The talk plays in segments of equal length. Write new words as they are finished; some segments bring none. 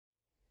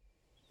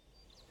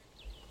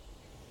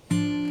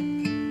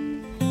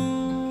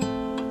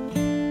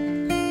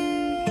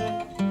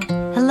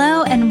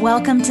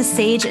welcome to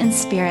Sage and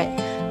Spirit,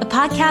 a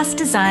podcast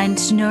designed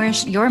to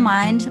nourish your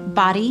mind,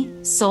 body,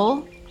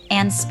 soul,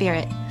 and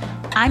spirit.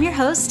 I'm your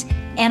host,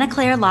 Anna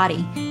Claire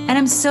Lottie, and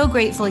I'm so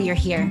grateful you're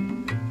here.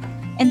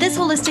 In this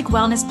holistic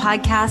wellness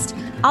podcast,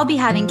 I'll be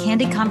having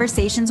candid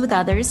conversations with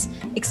others,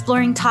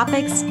 exploring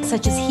topics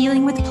such as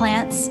healing with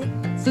plants,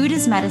 food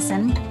as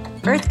medicine,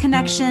 earth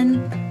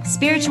connection,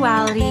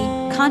 spirituality,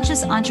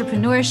 conscious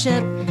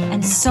entrepreneurship,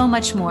 and so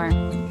much more.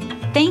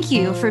 Thank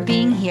you for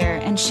being here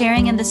and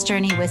sharing in this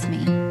journey with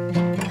me.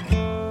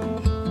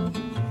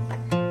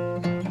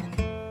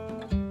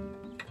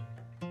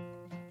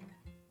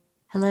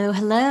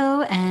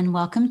 Hello, and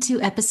welcome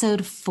to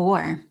episode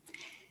 4.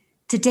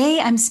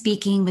 Today, I'm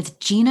speaking with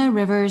Gina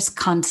Rivers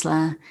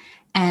Constla,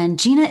 and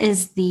Gina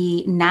is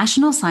the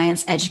National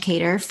Science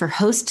Educator for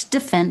Host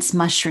Defense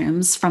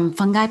Mushrooms from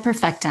Fungi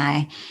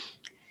Perfecti.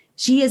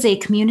 She is a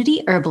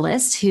community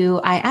herbalist who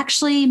I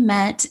actually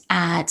met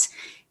at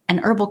an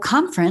herbal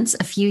conference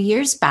a few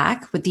years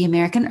back with the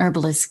American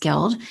Herbalist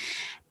Guild.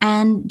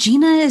 And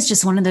Gina is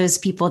just one of those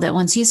people that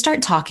once you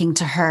start talking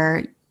to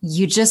her,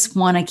 you just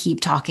want to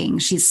keep talking.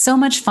 She's so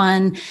much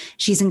fun.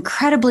 She's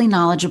incredibly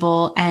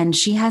knowledgeable, and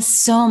she has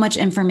so much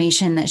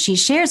information that she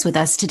shares with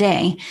us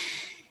today.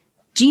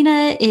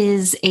 Gina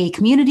is a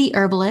community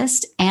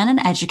herbalist and an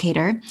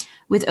educator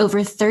with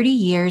over 30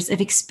 years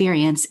of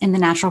experience in the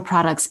natural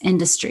products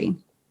industry.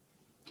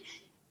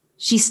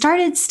 She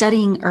started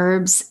studying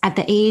herbs at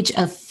the age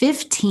of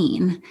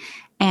 15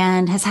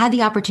 and has had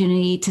the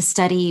opportunity to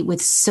study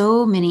with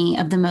so many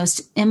of the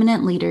most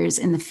eminent leaders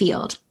in the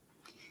field.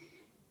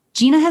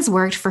 Gina has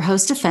worked for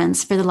Host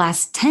Defense for the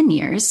last 10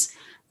 years,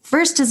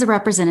 first as a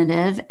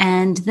representative,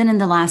 and then in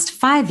the last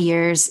 5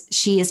 years,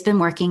 she has been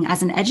working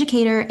as an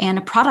educator and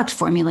a product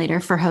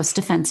formulator for Host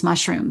Defense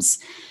mushrooms.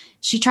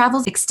 She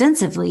travels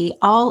extensively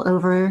all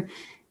over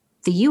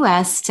the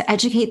U.S. to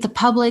educate the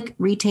public,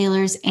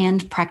 retailers,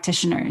 and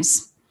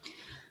practitioners.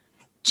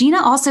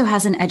 Gina also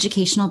has an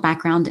educational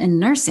background in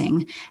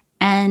nursing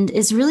and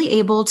is really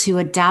able to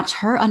adapt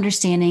her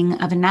understanding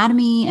of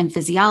anatomy and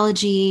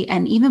physiology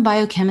and even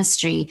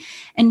biochemistry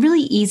and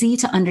really easy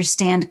to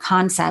understand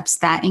concepts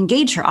that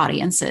engage her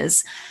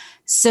audiences.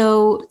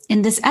 So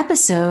in this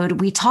episode,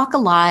 we talk a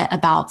lot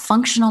about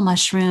functional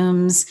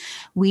mushrooms.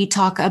 We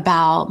talk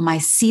about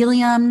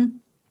mycelium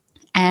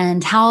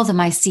and how the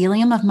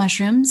mycelium of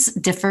mushrooms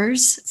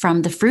differs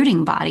from the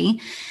fruiting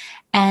body.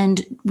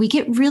 And we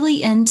get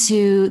really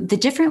into the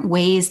different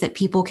ways that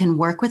people can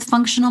work with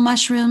functional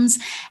mushrooms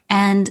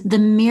and the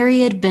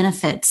myriad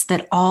benefits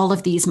that all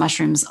of these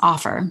mushrooms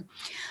offer.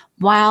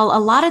 While a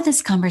lot of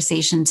this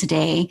conversation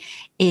today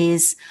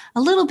is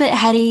a little bit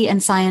heady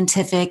and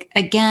scientific,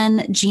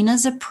 again,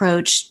 Gina's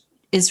approach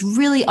is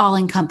really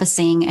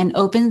all-encompassing and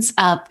opens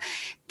up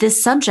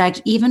this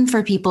subject even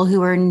for people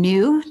who are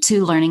new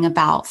to learning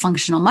about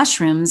functional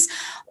mushrooms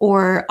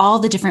or all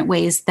the different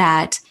ways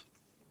that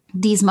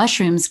these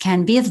mushrooms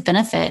can be of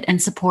benefit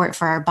and support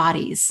for our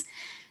bodies.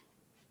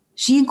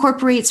 She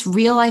incorporates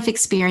real-life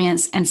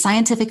experience and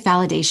scientific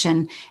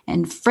validation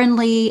and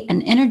friendly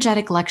and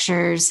energetic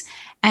lectures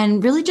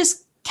and really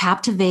just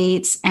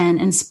captivates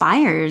and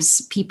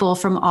inspires people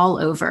from all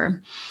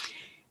over.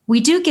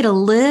 We do get a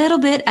little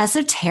bit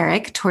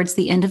esoteric towards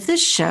the end of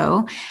this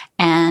show,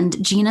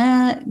 and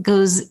Gina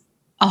goes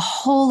a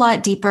whole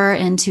lot deeper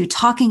into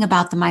talking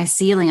about the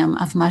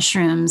mycelium of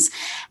mushrooms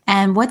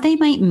and what they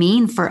might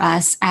mean for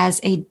us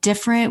as a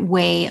different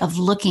way of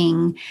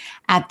looking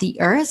at the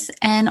earth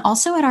and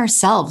also at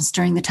ourselves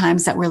during the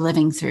times that we're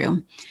living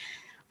through.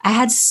 I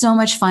had so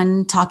much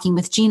fun talking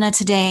with Gina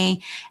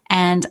today,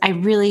 and I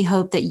really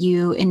hope that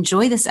you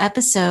enjoy this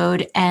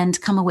episode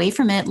and come away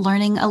from it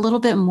learning a little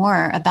bit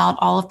more about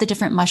all of the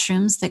different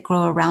mushrooms that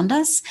grow around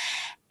us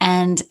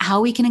and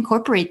how we can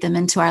incorporate them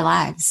into our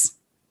lives.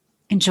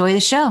 Enjoy the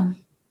show.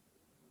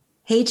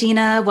 Hey,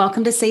 Gina,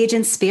 welcome to Sage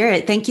and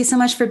Spirit. Thank you so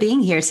much for being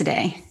here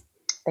today.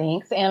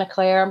 Thanks, Anna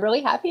Claire. I'm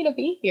really happy to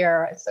be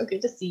here. It's so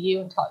good to see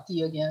you and talk to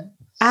you again.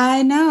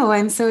 I know.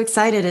 I'm so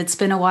excited. It's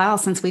been a while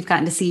since we've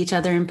gotten to see each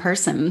other in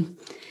person.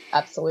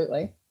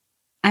 Absolutely.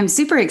 I'm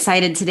super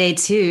excited today,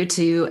 too,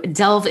 to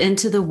delve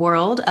into the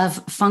world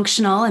of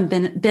functional and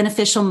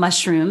beneficial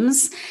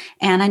mushrooms.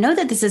 And I know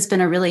that this has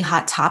been a really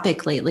hot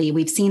topic lately.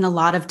 We've seen a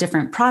lot of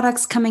different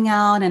products coming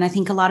out, and I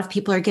think a lot of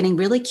people are getting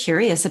really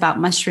curious about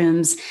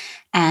mushrooms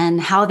and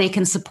how they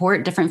can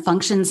support different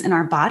functions in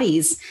our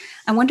bodies.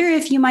 I wonder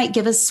if you might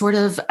give us sort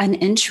of an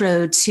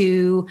intro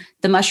to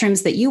the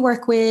mushrooms that you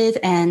work with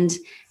and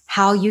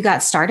how you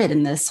got started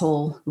in this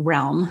whole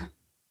realm.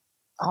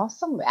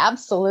 Awesome.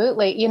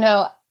 Absolutely. You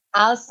know,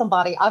 as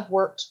somebody, I've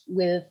worked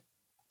with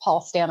Paul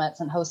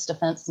Stamets and Host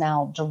Defense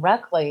now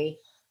directly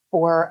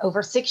for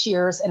over 6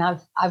 years, and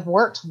I've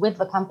worked with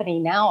the company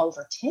now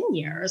over 10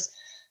 years.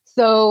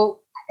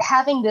 So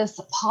having this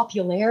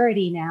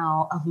popularity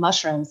now of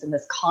mushrooms and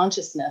this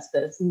consciousness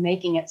that is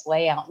making its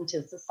way out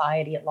into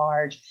society at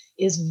large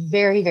is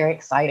very, very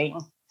exciting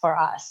for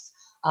us.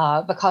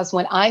 Because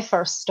when I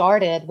first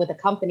started with the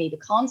company, the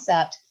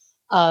concept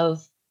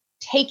of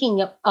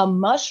taking a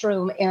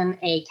mushroom in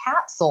a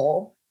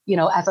capsule,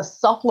 as a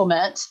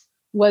supplement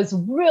was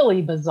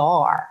really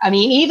bizarre. I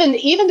mean,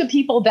 even to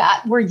people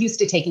that were used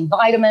to taking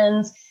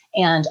vitamins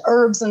and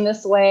herbs in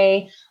this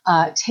way,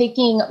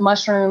 taking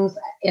mushrooms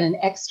in an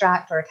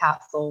extract or a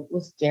capsule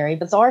was very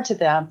bizarre to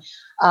them.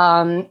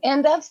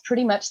 And that's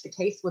pretty much the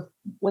case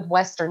with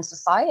Western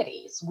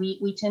societies.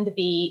 We tend to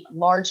be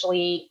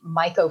largely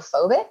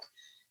mycophobic.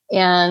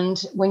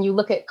 And when you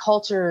look at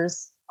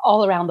cultures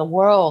all around the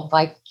world,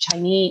 like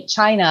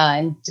China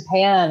and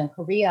Japan and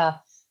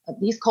Korea,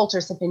 these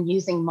cultures have been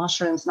using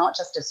mushrooms not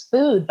just as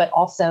food, but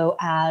also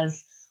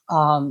as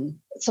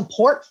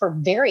support for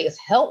various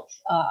health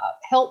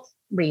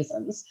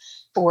reasons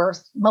for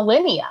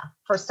millennia,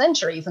 for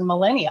centuries and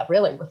millennia,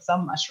 really, with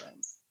some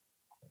mushrooms.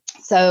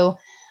 So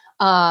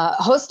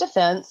Host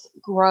Defense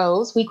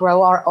grows. We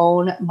grow our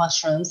own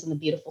mushrooms in the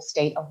beautiful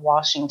state of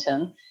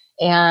Washington,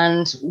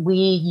 and we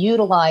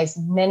utilize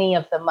many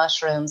of the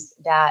mushrooms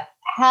that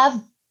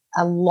have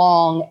a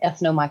long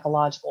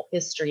ethnomycological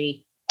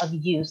history of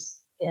use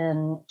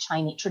in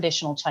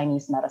traditional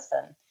Chinese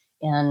medicine,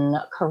 in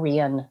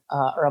Korean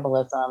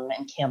herbalism,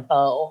 and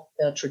Kampo,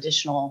 the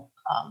traditional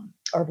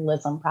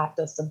herbalism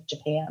practice of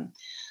Japan.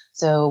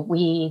 So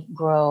we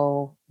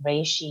grow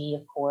reishi,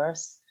 of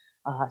course,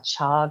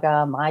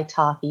 chaga,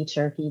 maitake,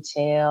 turkey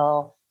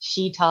tail,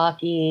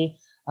 shiitake.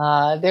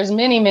 There's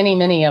many, many,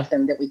 many of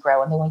them that we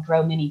grow, and then we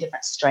grow many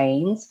different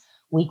strains.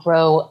 We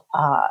grow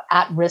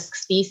at-risk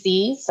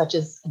species such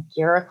as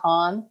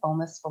Agarikon,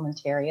 Fomus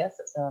frumentarius.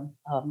 It's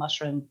a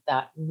mushroom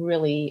that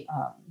really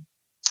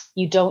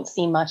you don't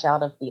see much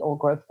out of the old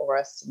growth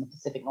forests in the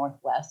Pacific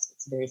Northwest.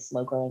 It's a very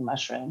slow-growing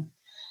mushroom.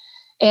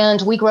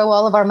 And we grow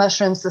all of our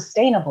mushrooms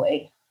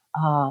sustainably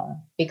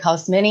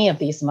because many of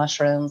these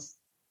mushrooms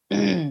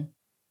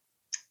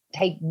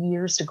take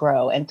years to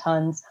grow and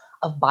tons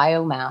of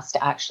biomass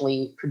to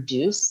actually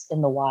produce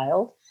in the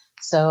wild.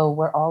 So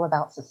we're all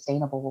about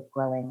sustainable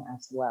growing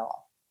as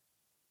well.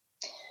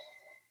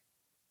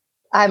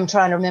 I'm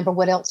trying to remember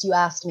what else you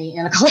asked me,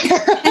 Anna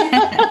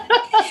Claire.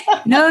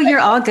 No, you're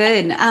all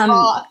good.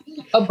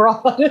 A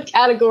broad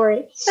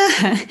category.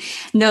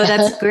 No,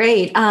 that's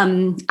great.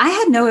 I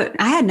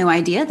had no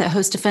idea that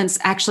Host Defense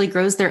actually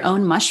grows their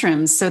own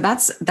mushrooms. So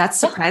that's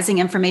surprising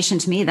information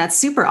to me. That's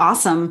super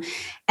awesome.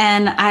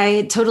 And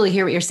I totally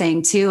hear what you're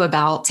saying too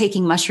about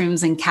taking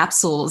mushrooms in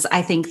capsules.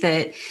 I think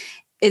that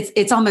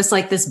it's almost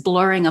like this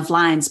blurring of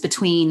lines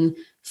between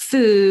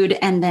food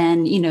and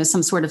then,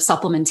 some sort of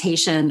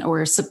supplementation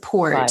or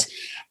support. Right.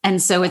 And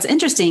so it's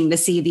interesting to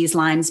see these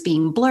lines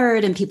being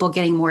blurred and people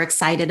getting more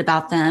excited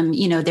about them.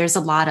 There's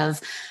a lot of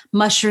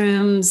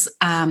mushrooms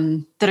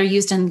that are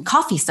used in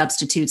coffee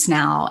substitutes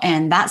now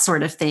and that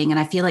sort of thing. And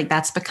I feel like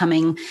that's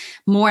becoming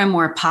more and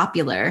more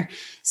popular.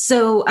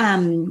 So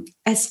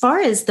as far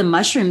as the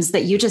mushrooms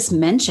that you just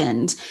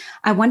mentioned,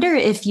 I wonder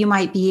if you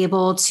might be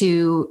able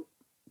to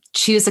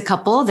choose a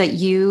couple that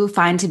you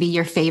find to be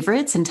your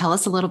favorites and tell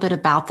us a little bit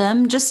about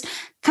them. Just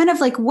kind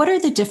of like, what are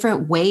the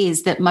different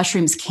ways that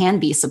mushrooms can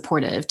be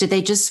supportive? Do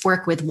they just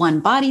work with one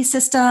body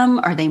system?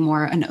 Are they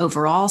more an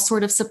overall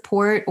sort of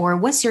support? Or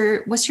what's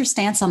your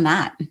stance on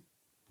that?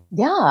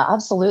 Yeah,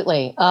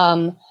 absolutely.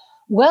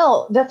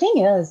 Well, the thing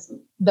is,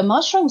 the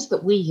mushrooms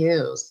that we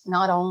use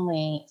not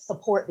only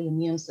support the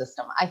immune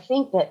system. I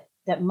think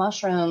that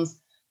mushrooms,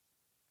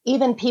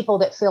 even people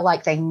that feel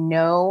like they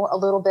know a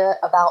little bit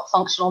about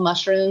functional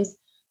mushrooms,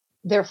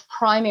 their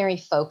primary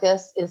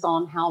focus is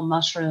on how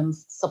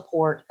mushrooms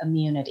support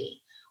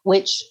immunity,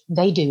 which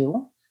they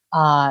do.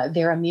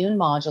 They're immune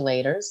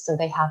modulators, so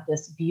they have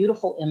this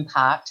beautiful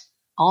impact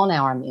on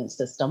our immune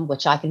system,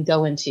 which I can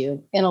go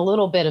into in a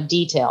little bit of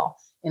detail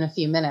in a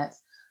few minutes.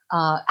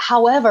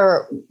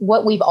 However,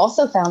 what we've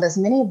also found is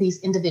many of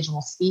these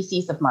individual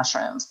species of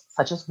mushrooms,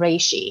 such as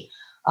reishi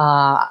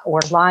or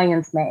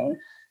lion's mane,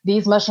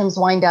 these mushrooms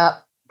wind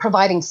up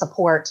providing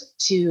support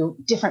to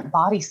different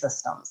body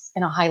systems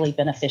in a highly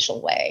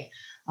beneficial way.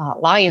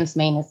 Lion's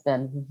mane has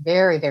been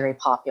very, very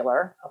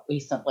popular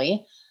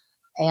recently,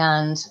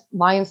 and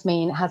lion's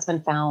mane has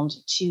been found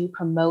to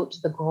promote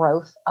the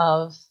growth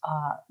of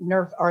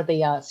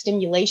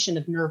stimulation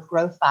of nerve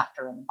growth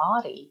factor in the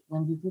body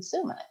when you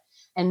consume it.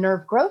 And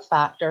nerve growth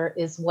factor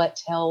is what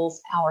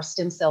tells our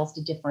stem cells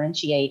to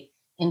differentiate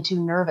into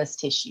nervous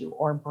tissue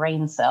or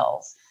brain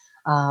cells.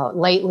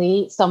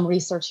 Lately, some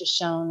research has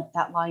shown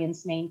that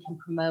lion's mane can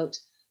promote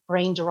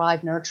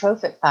brain-derived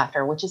neurotrophic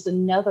factor, which is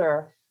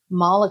another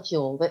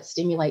molecule that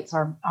stimulates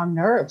our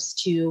nerves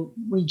to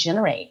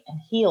regenerate and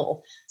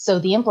heal. So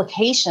the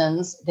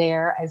implications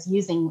there as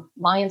using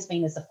lion's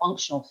mane as a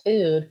functional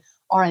food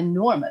are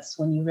enormous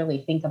when you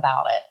really think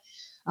about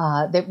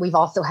it. That we've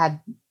also had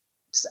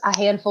a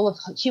handful of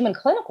human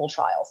clinical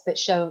trials that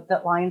show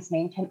that lion's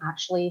mane can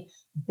actually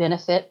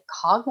benefit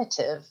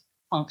cognitive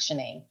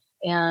functioning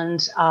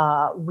and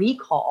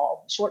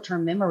recall,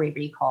 short-term memory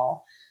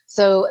recall.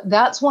 So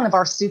that's one of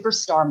our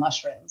superstar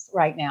mushrooms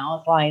right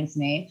now, is lion's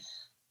mane.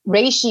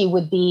 Reishi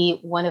would be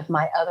one of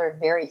my other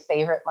very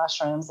favorite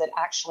mushrooms. That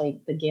actually,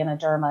 the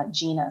Ganoderma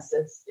genus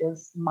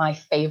is my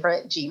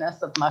favorite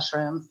genus of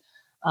mushrooms.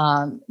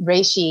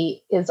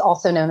 Reishi is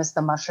also known as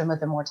the mushroom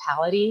of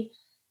immortality.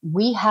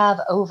 We have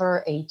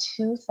over a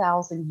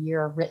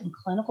 2,000-year written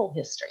clinical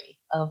history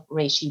of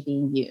reishi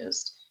being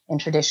used in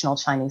traditional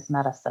Chinese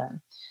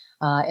medicine.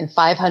 In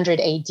 500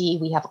 AD,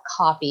 we have a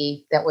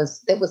copy that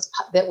was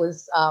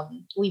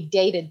we've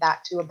dated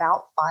back to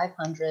about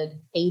 500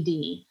 AD,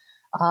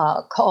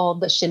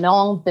 called the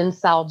Shenong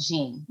Binsao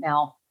Jing.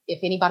 Now, if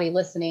anybody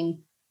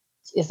listening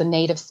is a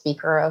native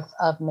speaker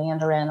of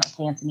Mandarin or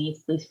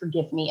Cantonese, please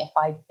forgive me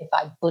if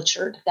I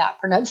butchered that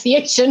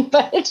pronunciation.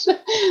 But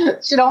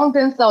Shenong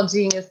Binsao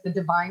Jing is the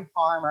divine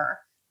farmer,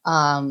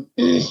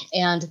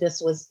 and this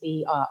was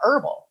the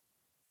herbal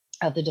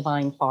of the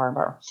divine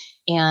farmer.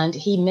 And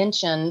he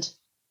mentioned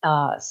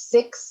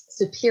 6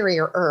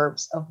 superior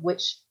herbs, of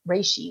which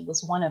reishi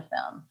was one of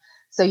them.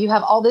 So you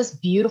have all this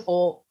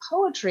beautiful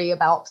poetry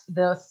about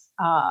this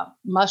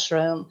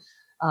mushroom.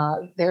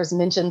 There's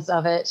mentions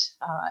of it,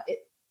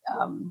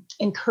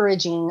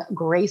 encouraging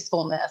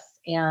gracefulness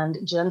and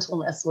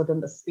gentleness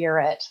within the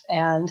spirit.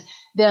 And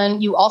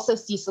then you also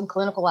see some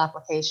clinical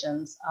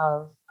applications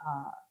of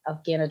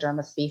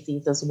Ganoderma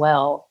species as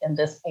well in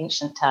this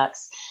ancient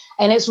text.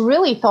 And it's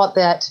really thought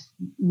that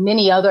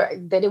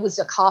that it was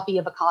a copy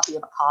of a copy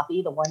of a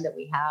copy, the one that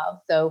we have.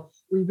 So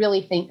we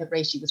really think that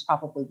reishi was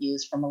probably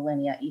used for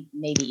millennia,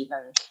 maybe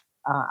even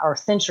or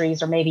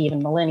centuries, or maybe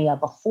even millennia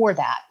before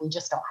that. We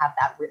just don't have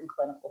that written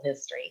clinical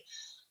history.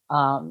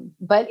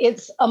 But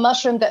it's a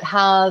mushroom that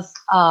has,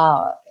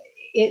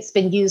 it's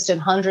been used in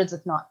hundreds,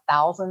 if not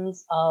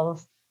thousands,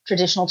 of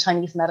traditional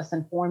Chinese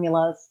medicine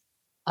formulas.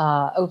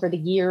 Over the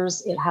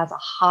years, it has a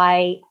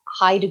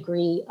high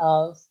degree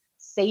of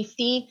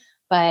safety,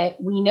 but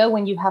we know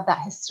when you have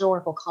that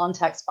historical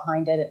context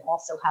behind it, it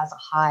also has a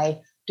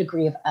high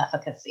degree of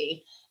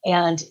efficacy.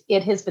 And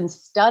it has been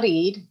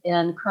studied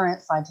in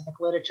current scientific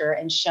literature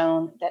and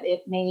shown that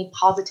it may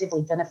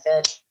positively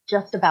benefit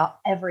just about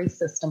every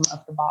system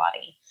of the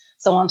body.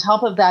 So on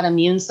top of that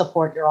immune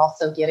support, you're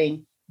also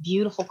getting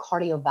beautiful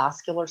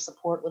cardiovascular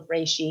support with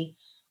reishi.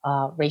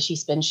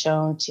 Reishi's been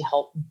shown to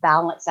help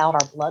balance out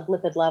our blood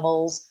lipid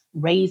levels,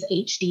 raise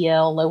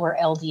HDL, lower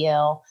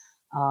LDL,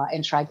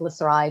 and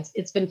triglycerides.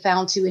 It's been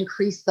found to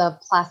increase the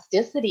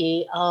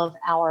plasticity of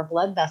our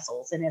blood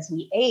vessels. And as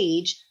we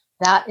age,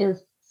 that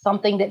is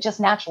something that just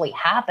naturally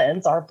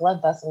happens. Our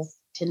blood vessels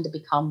tend to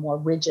become more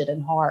rigid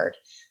and hard.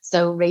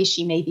 So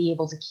reishi may be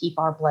able to keep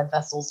our blood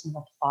vessels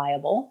more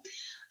pliable.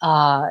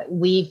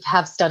 We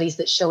have studies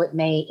that show it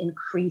may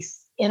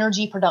increase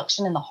energy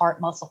production in the heart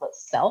muscle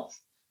itself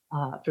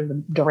through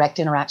the direct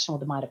interaction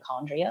with the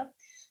mitochondria.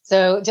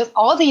 So just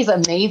all these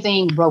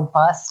amazing,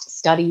 robust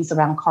studies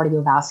around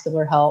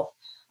cardiovascular health.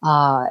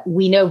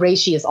 We know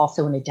reishi is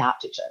also an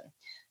adaptogen.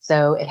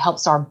 So it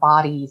helps our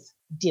bodies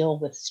deal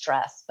with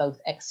stress, both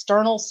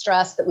external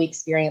stress that we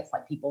experience,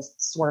 like people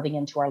swerving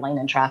into our lane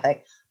in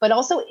traffic, but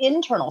also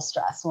internal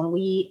stress. When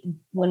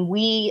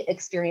we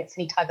experience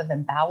any type of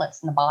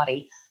imbalance in the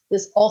body,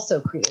 this also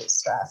creates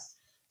stress.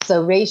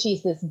 So reishi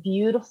is this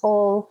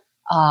beautiful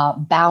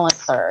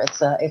balancer.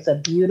 It's a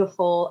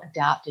beautiful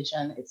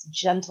adaptogen. It's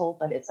gentle,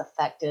 but it's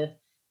effective.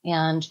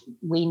 And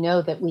we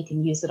know that we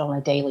can use it on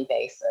a daily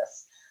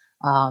basis.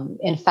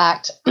 In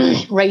fact,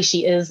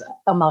 reishi is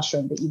a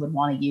mushroom that you would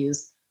want to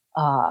use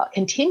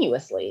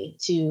continuously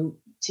to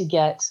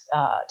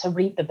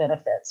reap the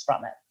benefits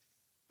from it.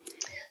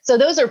 So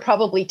those are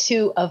probably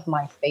 2 of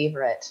my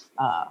favorite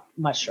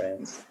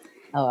mushrooms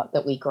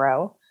that we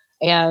grow.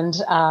 And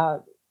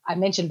I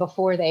mentioned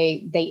before,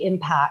 they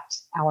impact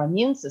our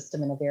immune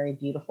system in a very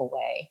beautiful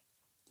way.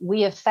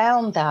 We have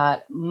found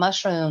that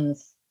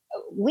mushrooms,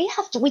 we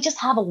just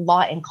have a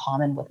lot in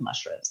common with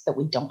mushrooms that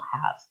we don't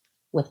have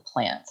with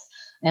plants.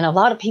 And a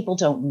lot of people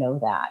don't know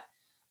that.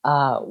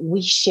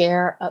 We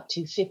share up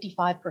to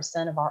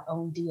 55% of our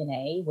own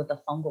DNA with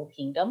the fungal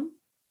kingdom.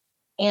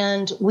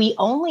 And we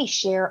only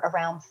share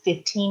around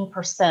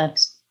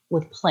 15%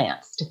 with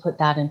plants, to put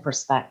that in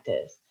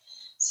perspective.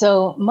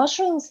 So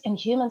mushrooms and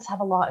humans have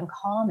a lot in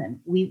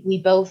common.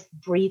 We both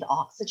breathe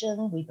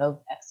oxygen. We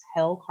both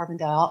exhale carbon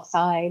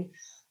dioxide.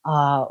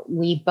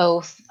 We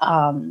both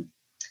have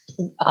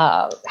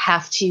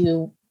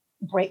to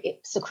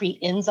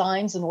secrete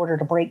enzymes in order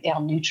to break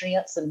down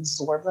nutrients and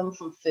absorb them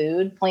from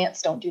food.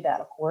 Plants don't do that,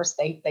 of course.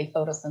 They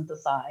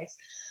photosynthesize.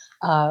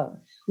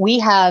 We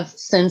have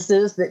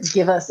senses that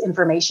give us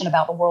information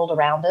about the world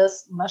around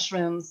us.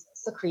 Mushrooms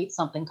secrete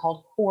something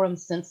called quorum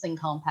sensing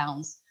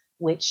compounds,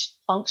 which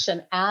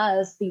function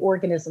as the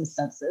organism's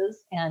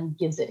senses and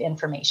gives it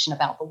information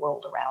about the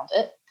world around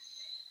it.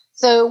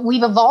 So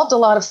we've evolved a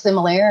lot of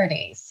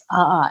similarities,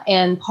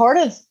 and part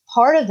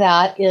of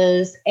that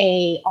is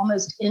a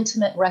almost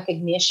intimate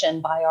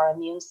recognition by our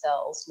immune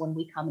cells when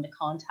we come into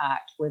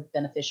contact with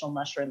beneficial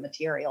mushroom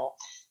material.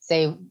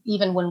 Say,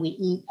 even when we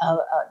eat a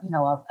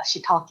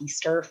shiitake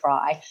stir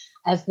fry,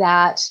 as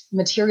that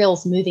material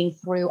is moving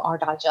through our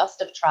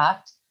digestive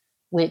tract,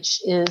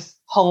 which is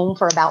home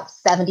for about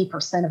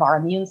 70% of our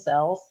immune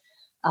cells,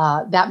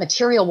 that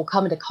material will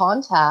come into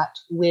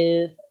contact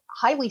with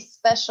highly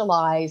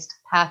specialized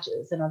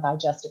patches in our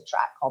digestive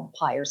tract called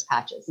Peyer's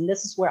patches. And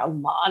this is where a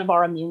lot of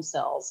our immune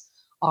cells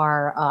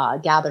are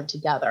gathered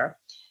together.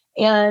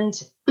 And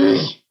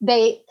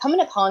they come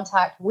into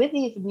contact with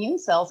these immune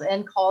cells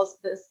and cause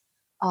this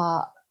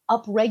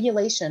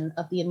upregulation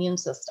of the immune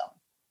system.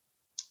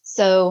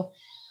 So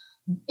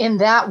in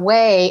that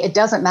way, it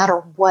doesn't matter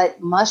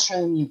what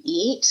mushroom you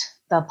eat,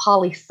 the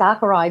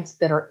polysaccharides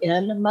that are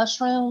in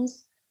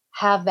mushrooms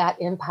have that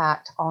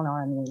impact on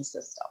our immune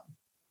system.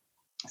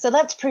 So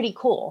that's pretty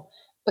cool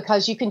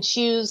because you can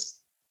choose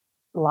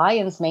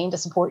lion's mane to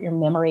support your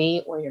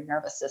memory or your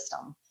nervous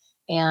system,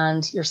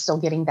 and you're still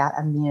getting that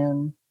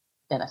immune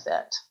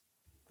benefit,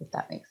 if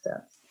that makes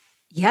sense.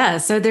 Yeah,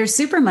 so they're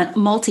super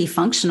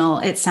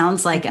multifunctional, it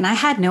sounds like. And I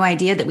had no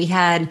idea that we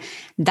had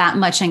that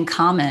much in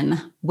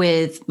common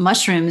with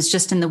mushrooms,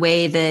 just in the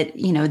way that,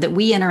 you know, that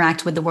we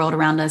interact with the world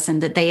around us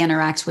and that they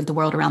interact with the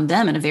world around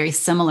them in a very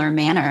similar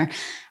manner.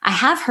 I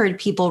have heard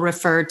people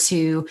refer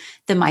to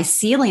the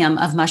mycelium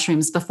of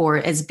mushrooms before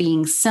as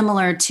being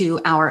similar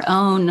to our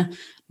own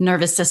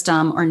nervous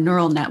system or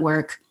neural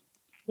network.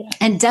 Yes.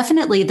 And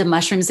definitely the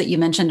mushrooms that you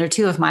mentioned are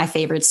two of my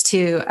favorites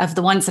too, of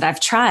the ones that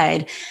I've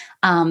tried.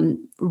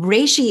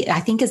 Reishi,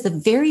 I think, is the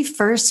very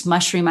first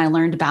mushroom I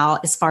learned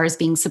about as far as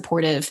being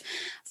supportive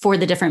for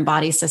the different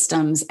body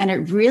systems. And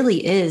it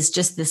really is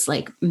just this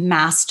like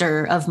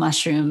master of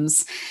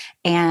mushrooms.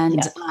 And,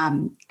 yes.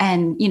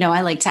 And, you know,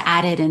 I like to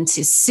add it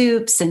into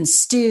soups and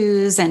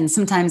stews. And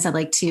sometimes I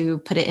like to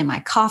put it in my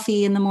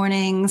coffee in the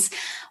mornings,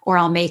 or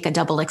I'll make a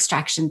double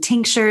extraction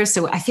tincture.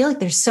 So I feel like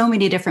there's so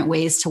many different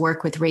ways to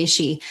work with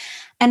reishi.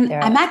 And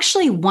I'm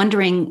actually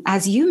wondering,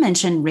 as you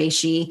mentioned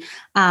reishi,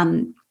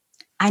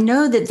 I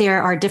know that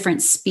there are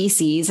different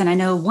species, and I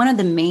know one of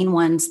the main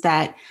ones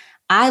that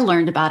I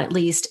learned about, at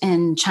least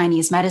in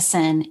Chinese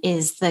medicine,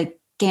 is the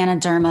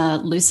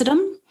Ganoderma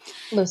lucidum.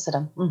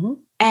 Lucidum. Mm-hmm.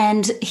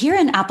 And here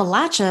in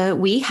Appalachia,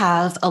 we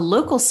have a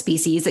local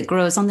species that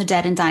grows on the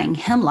dead and dying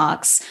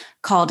hemlocks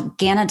called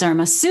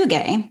Ganoderma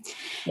tsugae.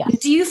 Yes.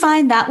 Do you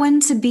find that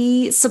one to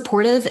be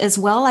supportive as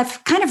well?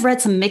 I've kind of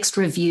read some mixed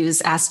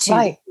reviews as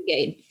to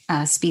tsugae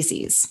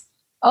species.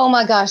 Oh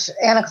my gosh,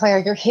 Anna Claire,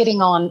 you're hitting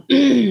on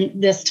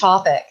this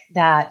topic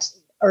that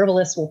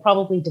herbalists will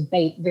probably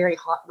debate very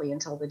hotly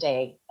until the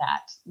day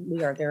that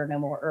there are no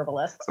more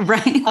herbalists.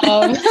 Right.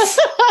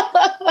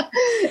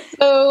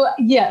 So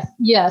yes.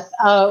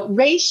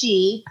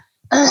 Reishi,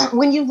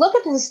 when you look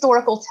at the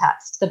historical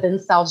text, the Bin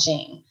Sao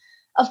Jing,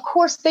 of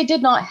course, they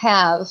did not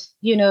have,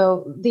 you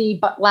know, the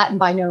Latin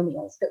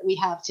binomials that we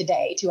have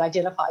today to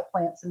identify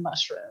plants and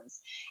mushrooms.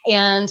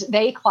 And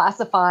they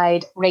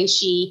classified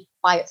reishi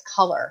by its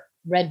color.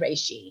 Red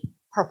reishi,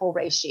 purple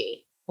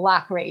reishi,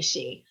 black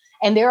reishi.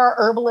 And there are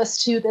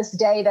herbalists to this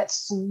day that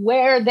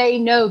swear they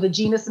know the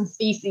genus and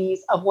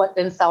species of what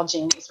Bin Sao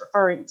Jing is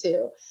referring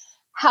to.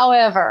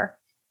 However,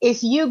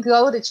 if you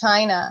go to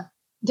China,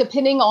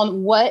 depending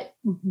on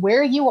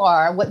where you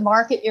are, what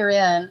market you're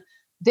in,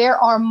 there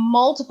are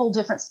multiple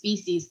different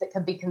species that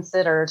could be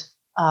considered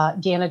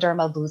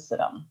Ganoderma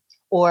lucidum,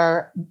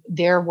 or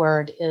their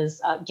word is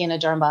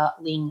Ganoderma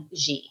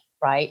lingzhi,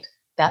 right?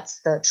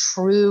 That's the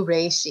true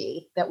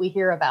reishi that we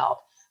hear about.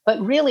 But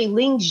really,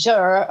 lingzhi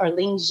or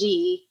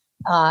lingzhi,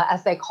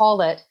 as they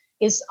call it,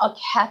 is a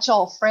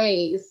catch-all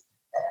phrase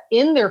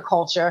in their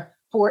culture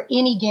for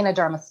any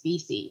Ganoderma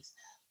species.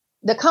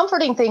 The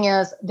comforting thing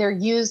is they're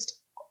used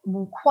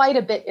quite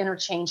a bit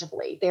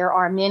interchangeably. There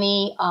are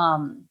many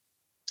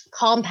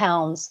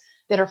compounds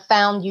that are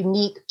found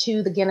unique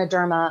to the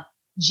Ganoderma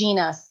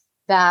genus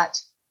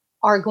that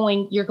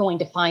you're going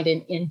to find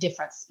in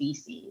different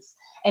species.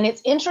 And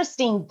it's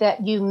interesting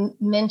that you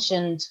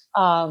mentioned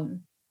Ganoderma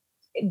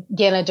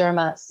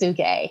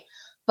tsugae,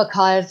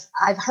 because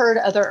I've heard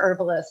other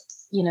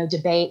herbalists, you know,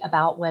 debate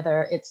about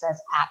whether it's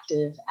as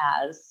active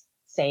as,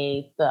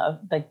 say, the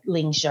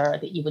lingzhi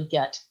that you would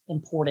get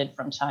imported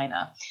from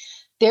China.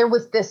 There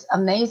was this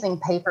amazing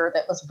paper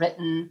that was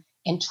written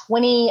in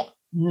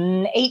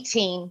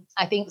 2018,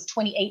 I think it was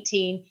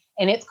 2018,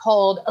 and it's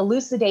called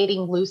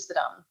Elucidating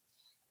Lucidum.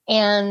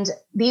 And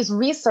these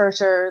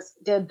researchers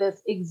did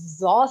this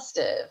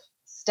exhaustive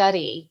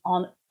study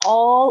on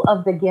all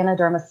of the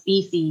Ganoderma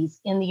species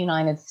in the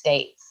United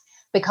States,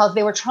 because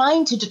they were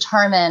trying to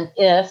determine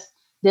if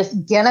this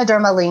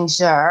Ganoderma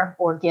lingzhi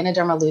or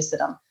Ganoderma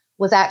lucidum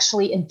was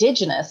actually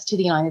indigenous to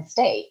the United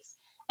States.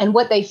 And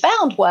what they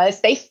found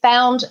was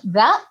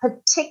that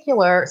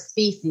particular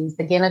species,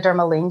 the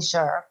Ganoderma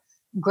lingzhi,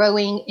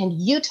 growing in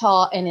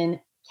Utah and in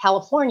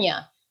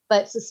California,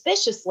 but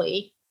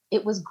suspiciously,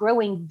 it was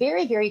growing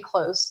very, very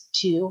close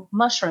to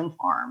mushroom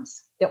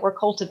farms that were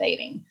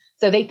cultivating.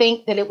 So they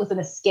think that it was an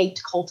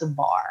escaped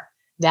cultivar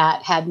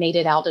that had made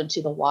it out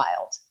into the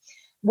wild.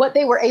 What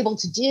they were able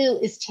to do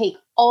is take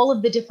all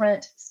of the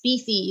different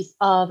species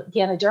of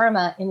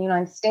Ganoderma in the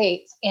United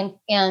States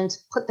and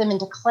put them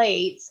into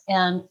clades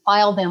and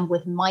file them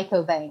with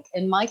Mycobank.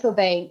 And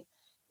Mycobank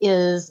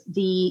is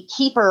the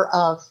keeper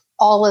of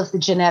all of the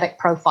genetic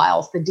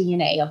profiles, the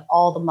DNA of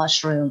all the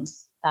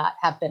mushrooms that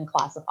have been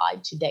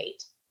classified to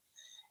date.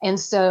 And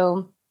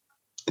so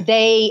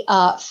they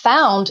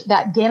found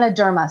that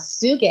Ganoderma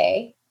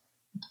tsugae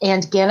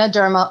and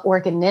Ganoderma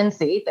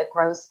oregonense that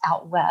grows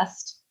out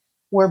west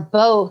were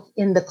both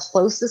in the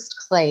closest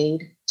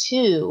clade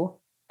to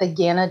the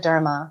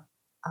Ganoderma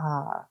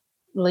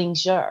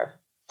lingere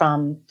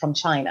from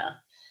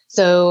China.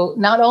 So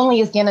not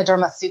only is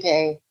Ganoderma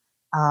tsugae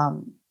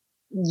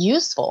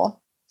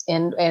useful,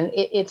 and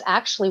it's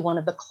actually one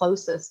of the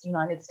closest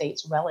United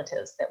States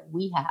relatives that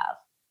we have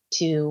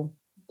to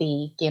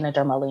the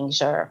Ganoderma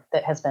lingere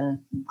that has been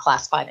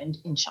classified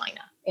in China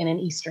and in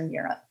Eastern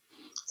Europe.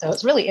 So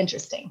it's really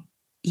interesting.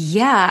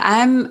 Yeah,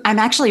 I'm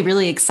actually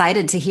really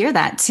excited to hear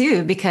that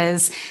too,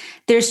 because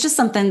there's just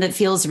something that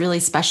feels really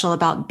special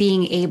about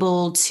being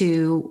able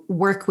to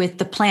work with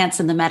the plants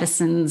and the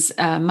medicines,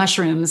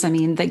 mushrooms, I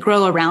mean, that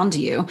grow around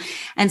you.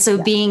 And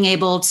so being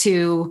able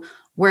to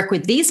work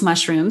with these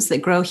mushrooms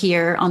that grow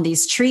here on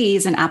these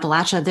trees in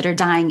Appalachia that are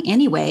dying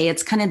anyway,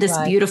 it's kind of this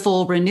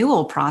beautiful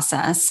renewal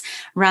process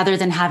rather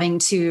than having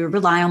to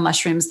rely on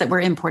mushrooms that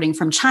we're importing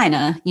from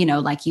China, you know,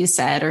 like you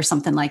said, or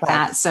something like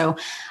that. So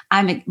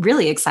I'm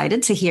really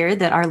excited to hear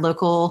that our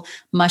local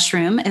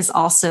mushroom is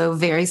also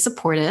very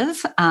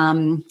supportive,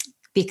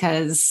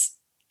 because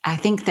I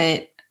think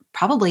that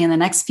probably in the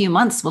next few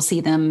months, we'll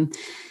see them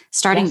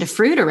starting to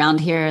fruit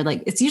around here.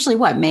 Like it's usually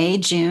May,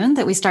 June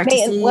that we start to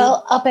see?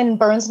 Well, up in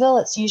Burnsville,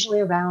 it's usually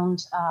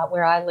around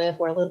where I live.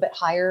 We're a little bit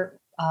higher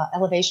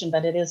elevation,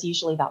 but it is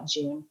usually about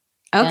June.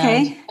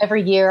 Okay. And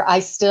every year I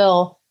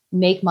still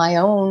make my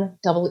own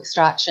double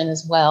extraction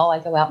as well. I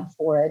go out and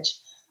forage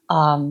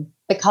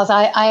because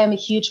I am a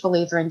huge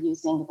believer in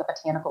using the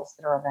botanicals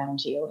that are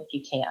around you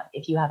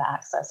if you have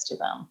access to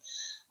them.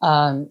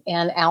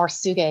 And our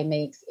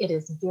tsugae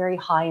is very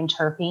high in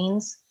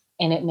terpenes,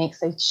 and it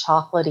makes a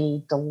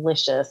chocolatey,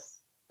 delicious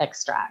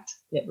extract.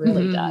 It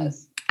really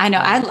does. I know.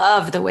 I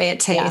love the way it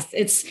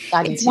tastes.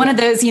 Yeah, it's one of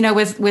those, you know,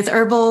 with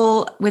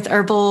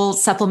herbal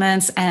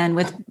supplements and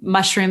with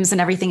mushrooms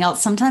and everything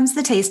else, sometimes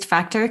the taste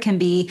factor can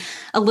be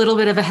a little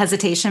bit of a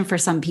hesitation for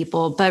some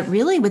people, but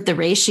really with the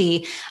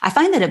reishi, I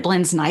find that it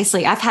blends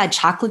nicely. I've had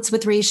chocolates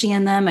with reishi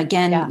in them.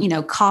 Again, you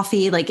know,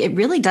 coffee, like it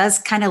really does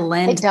kind of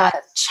lend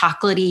that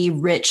chocolatey,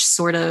 rich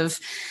sort of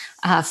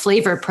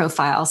flavor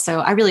profile. So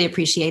I really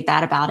appreciate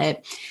that about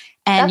it.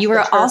 And that's you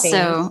were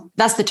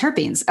that's the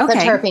terpenes. Okay.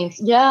 The terpenes.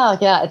 Yeah.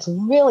 It's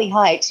really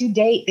high. To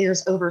date,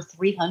 there's over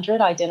 300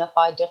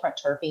 identified different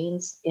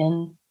terpenes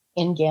in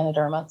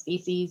Ganoderma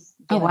species.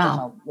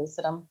 Ganoderma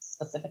lucidum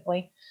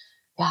specifically.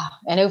 Yeah.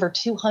 And over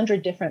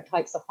 200 different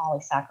types of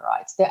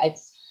polysaccharides.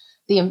 It's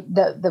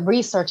the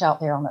research out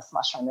there on this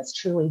mushroom is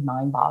truly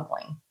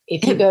mind-boggling.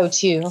 If you go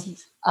to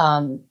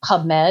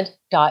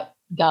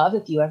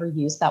PubMed.gov, if you ever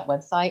use that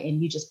website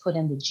and you just put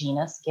in the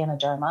genus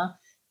Ganoderma,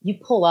 you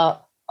pull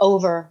up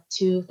over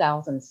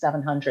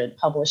 2,700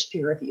 published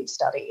peer-reviewed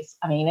studies.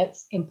 I mean,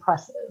 it's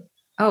impressive.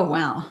 Oh,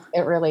 wow.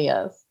 It really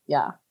is.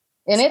 Yeah.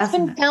 And it's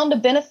been found to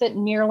benefit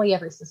nearly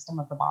every system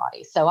of the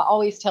body. So I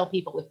always tell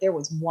people, if there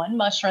was one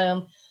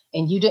mushroom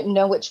and you didn't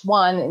know which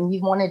one and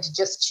you wanted to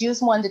just choose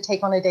one to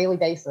take on a daily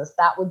basis,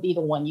 that would be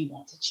the one you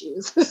want to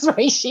choose.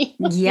 Reishi.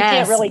 Yes. You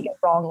can't really get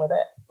wrong with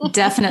it.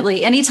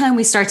 Definitely. Anytime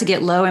we start to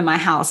get low in my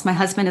house, my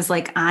husband is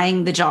like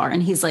eyeing the jar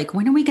and he's like,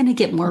 when are we going to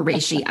get more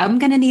reishi? I'm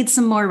going to need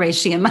some more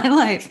reishi in my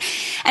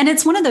life. And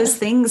it's one of those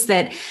things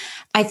that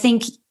I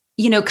think,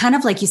 you know, kind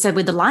of like you said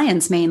with the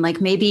lion's mane,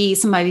 like maybe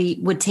somebody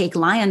would take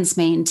lion's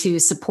mane to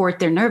support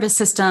their nervous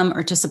system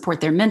or to support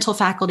their mental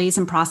faculties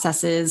and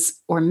processes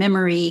or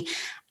memory.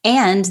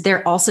 And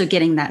they're also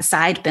getting that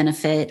side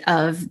benefit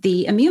of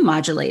the immune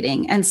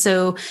modulating. And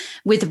so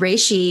with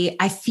reishi,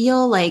 I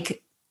feel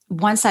like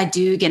once I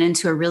do get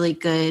into a really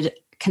good,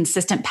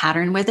 consistent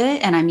pattern with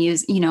it, and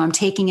I'm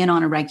taking it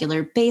on a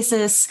regular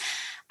basis,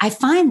 I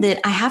find that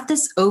I have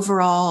this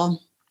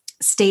overall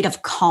state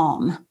of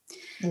calm.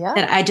 Yeah.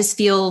 That I just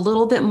feel a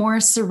little bit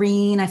more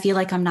serene. I feel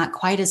like I'm not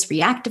quite as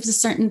reactive to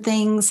certain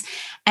things.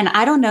 And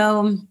I don't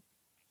know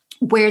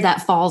where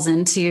that falls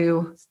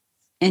into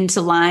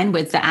line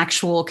with the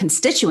actual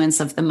constituents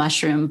of the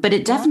mushroom, but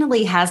it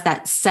definitely has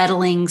that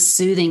settling,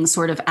 soothing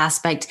sort of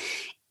aspect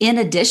in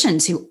addition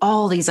to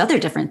all these other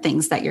different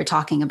things that you're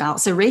talking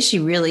about. So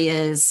reishi really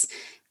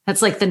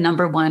that's like the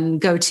number one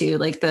go-to,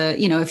 like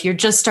if you're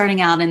just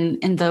starting out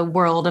in the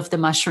world of the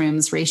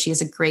mushrooms, reishi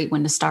is a great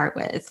one to start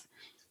with.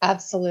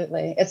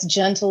 Absolutely. It's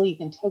gentle. You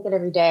can take it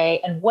every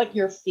day. And what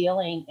you're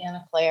feeling,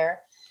 Anna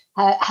Claire,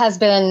 has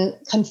been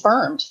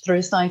confirmed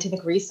through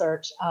scientific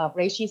research.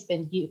 Reishi has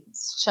been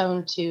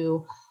shown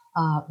to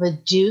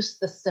reduce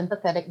the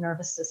sympathetic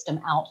nervous system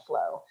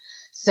outflow.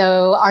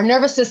 So our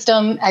nervous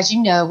system, as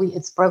you know,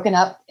 it's broken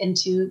up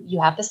into,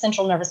 you have the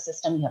central nervous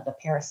system, you have the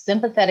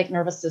parasympathetic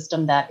nervous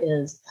system that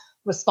is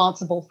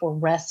responsible for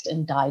rest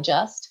and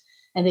digest.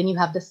 And then you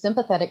have the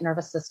sympathetic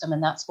nervous system,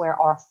 and that's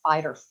where our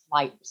fight or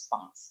flight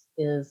response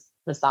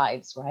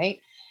resides,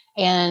 right?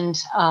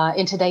 And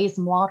in today's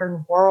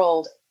modern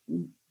world,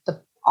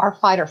 our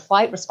fight or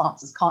flight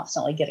response is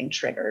constantly getting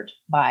triggered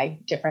by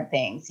different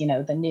things,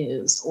 the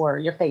news or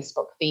your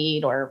Facebook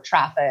feed or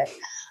traffic.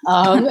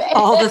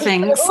 All the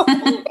things.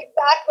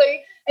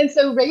 Exactly. And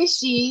so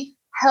reishi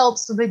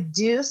helps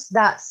reduce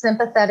that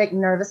sympathetic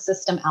nervous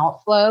system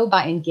outflow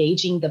by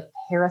engaging the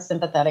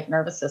parasympathetic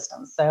nervous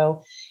system.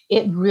 So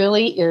it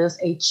really is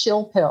a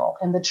chill pill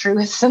in the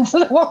truest sense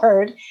of the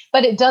word,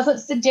 but it doesn't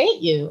sedate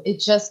you. It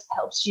just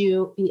helps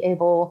you be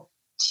able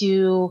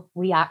to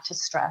react to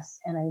stress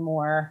in a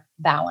more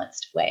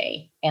balanced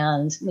way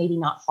and maybe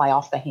not fly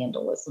off the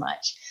handle as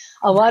much.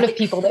 A lot of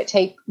people that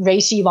take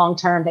reishi long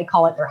term, they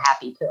call it their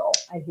happy pill.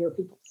 I hear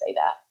people say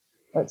that,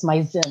 or it's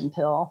my Zen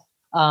pill,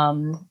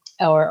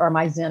 or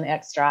my Zen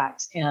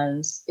extract.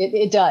 And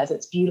it does.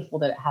 It's beautiful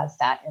that it has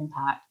that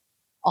impact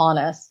on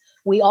us.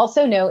 We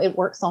also know it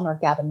works on our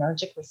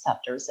GABAergic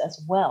receptors as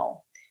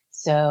well.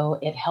 So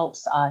it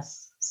helps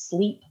us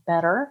sleep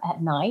better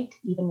at night,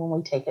 even when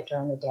we take it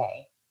during the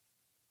day.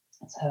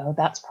 So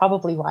that's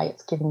probably why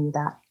it's giving you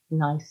that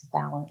nice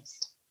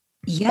balanced.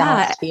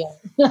 Yeah,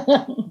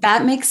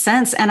 that makes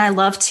sense. And I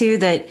love too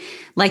that,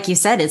 like you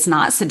said, it's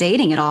not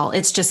sedating at all.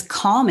 It's just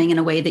calming in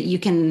a way that you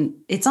can,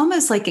 it's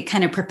almost like it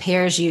kind of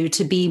prepares you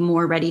to be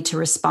more ready to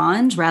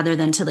respond rather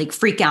than to like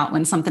freak out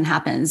when something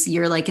happens.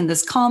 You're like in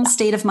this calm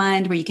state of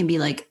mind where you can be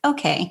like,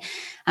 okay,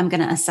 I'm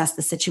going to assess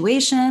the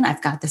situation.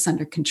 I've got this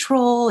under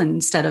control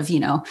instead of,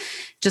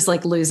 just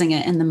like losing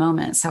it in the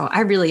moment. So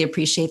I really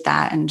appreciate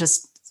that. And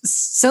just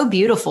so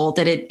beautiful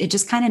that it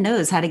just kind of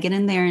knows how to get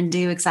in there and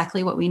do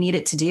exactly what we need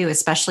it to do,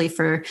 especially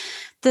for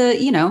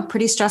the,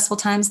 pretty stressful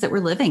times that we're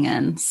living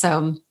in.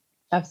 So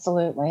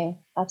absolutely.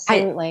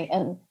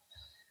 And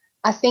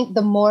I think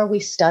the more we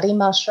study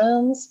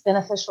mushrooms,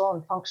 beneficial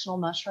and functional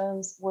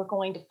mushrooms, we're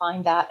going to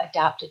find that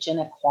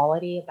adaptogenic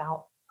quality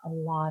about a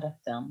lot of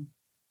them.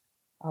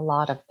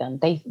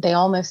 They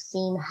almost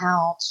seem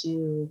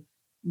to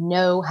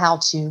know how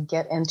to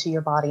get into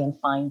your body and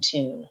fine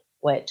tune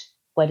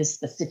what is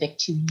specific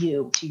to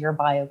you, to your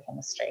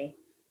biochemistry,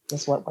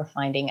 is what we're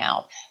finding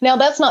out. Now,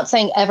 that's not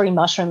saying every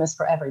mushroom is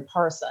for every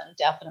person,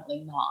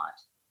 definitely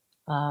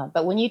not.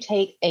 But when you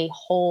take a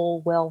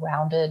whole,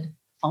 well-rounded,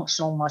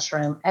 functional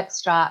mushroom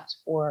extract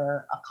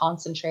or a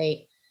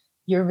concentrate,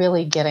 you're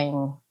really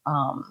getting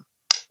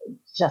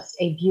just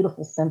a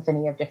beautiful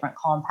symphony of different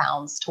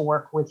compounds to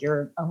work with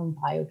your own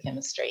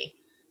biochemistry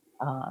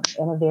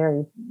in a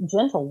very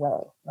gentle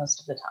way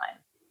most of the time.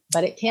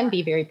 But it can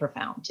be very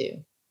profound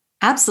too.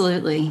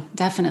 Absolutely.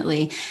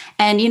 Definitely.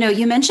 And,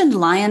 you mentioned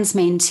lion's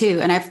mane too.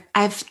 And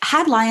I've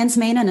had lion's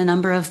mane in a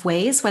number of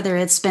ways, whether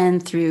it's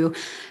been through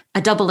a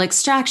double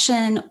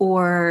extraction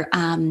or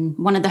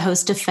one of the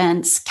Host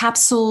Defense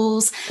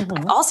capsules. Mm-hmm.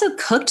 I've also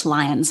cooked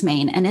lion's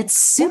mane and it's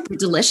super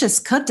delicious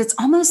cooked. It's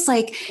almost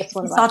like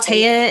you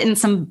saute it in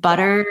some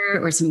butter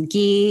or some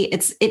ghee.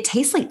 It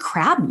tastes like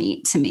crab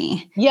meat to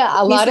me. Yeah.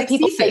 A lot of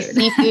people say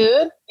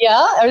seafood.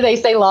 Yeah. Or they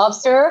say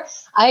lobster.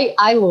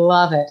 I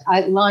love it.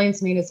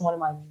 Lion's mane is one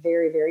of my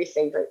very, very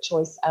favorite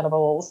choice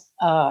edibles.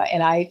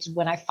 And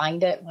when I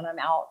find it, when I'm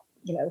out,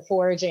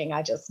 foraging,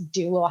 I just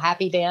do a little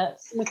happy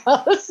dance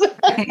because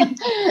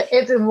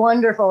it's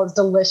wonderful. It's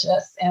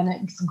delicious and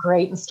it's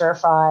great in stir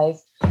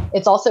fries.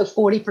 It's also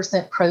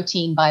 40%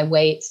 protein by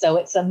weight. So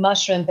it's a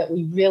mushroom that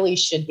we really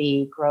should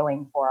be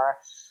growing for,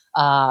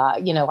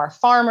 our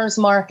farmers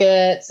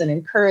markets and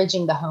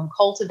encouraging the home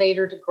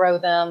cultivator to grow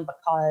them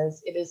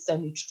because it is so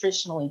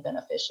nutritionally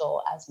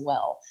beneficial as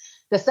well.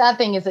 The sad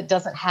thing is it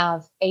doesn't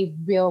have a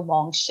real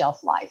long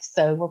shelf life.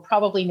 So we're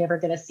probably never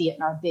going to see it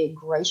in our big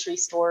grocery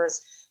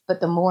stores. But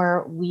the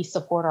more we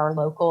support our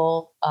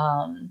local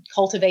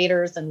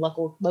cultivators and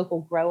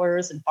local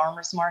growers and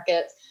farmers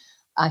markets,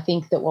 I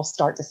think that we'll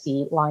start to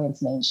see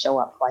lion's mane show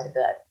up quite a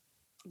bit.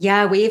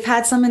 Yeah, we've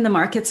had some in the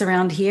markets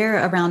around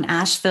here, around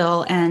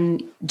Asheville,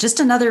 and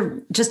just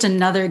another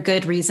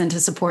good reason to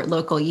support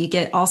local. You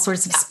get all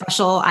sorts of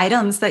special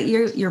items that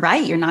you're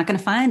right, you're not going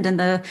to find in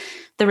the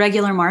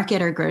regular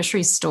market or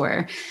grocery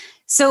store.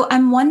 So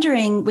I'm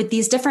wondering, with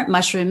these different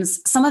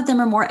mushrooms, some of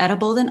them are more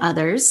edible than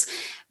others.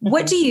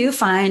 What do you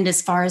find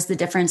as far as the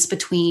difference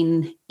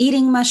between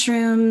eating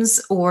mushrooms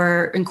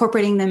or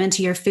incorporating them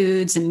into your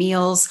foods and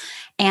meals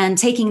and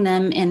taking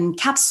them in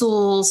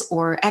capsules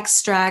or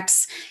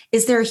extracts?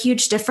 Is there a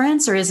huge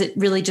difference, or is it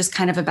really just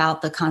kind of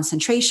about the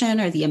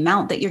concentration or the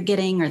amount that you're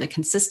getting or the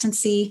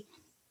consistency?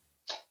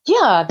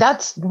 Yeah,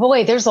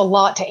 there's a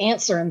lot to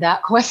answer in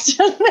that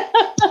question.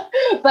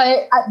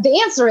 But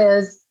the answer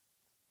is,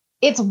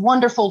 it's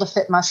wonderful to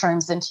fit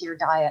mushrooms into your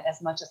diet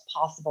as much as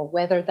possible,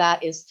 whether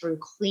that is through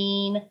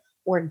clean,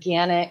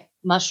 organic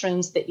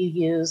mushrooms that you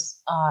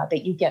use,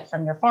 that you get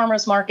from your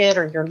farmer's market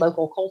or your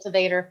local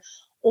cultivator,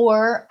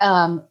 or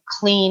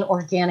clean,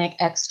 organic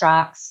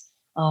extracts,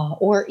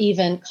 or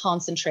even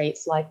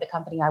concentrates like the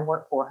company I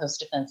work for, Host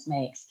Defense,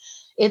 makes.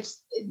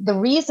 It's the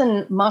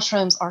reason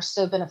mushrooms are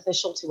so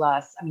beneficial to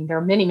us. I mean, there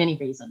are many, many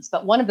reasons,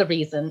 but one of the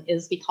reasons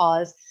is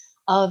because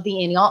of the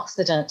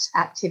antioxidant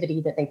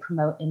activity that they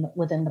promote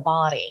within the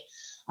body.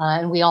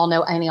 And we all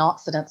know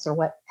antioxidants are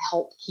what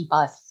help keep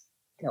us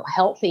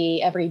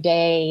healthy every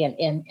day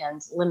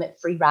and limit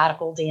free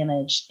radical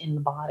damage in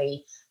the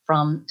body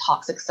from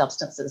toxic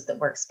substances that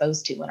we're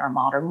exposed to in our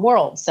modern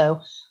world. So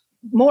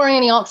more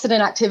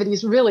antioxidant activity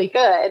is really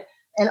good.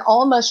 And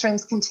all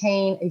mushrooms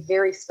contain a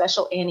very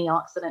special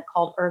antioxidant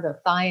called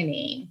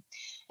ergothioneine.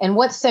 And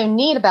what's so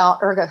neat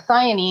about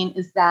ergothioneine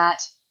is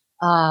that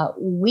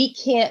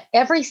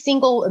every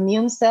single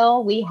immune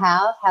cell we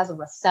have has a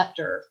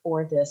receptor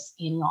for this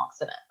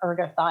antioxidant,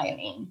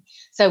 ergothioneine.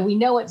 So we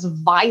know it's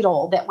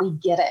vital that we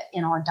get it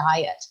in our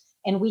diet.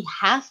 And we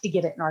have to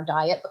get it in our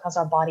diet because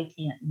our body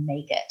can't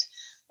make it.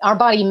 Our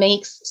body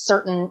makes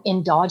certain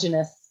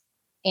endogenous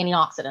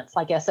antioxidants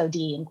like SOD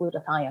and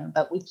glutathione,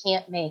 but we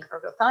can't make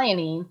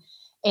ergothioneine.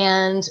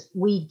 And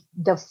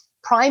the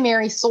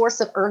primary source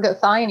of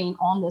ergothioneine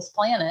on this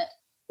planet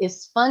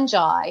is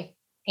fungi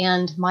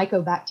and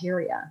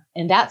mycobacteria.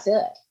 And that's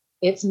it.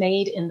 It's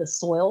made in the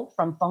soil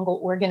from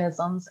fungal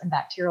organisms and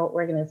bacterial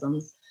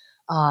organisms.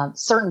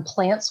 Certain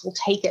plants will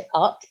take it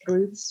up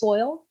through the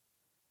soil.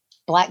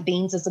 Black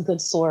beans is a good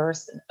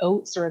source, and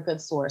oats are a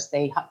good source.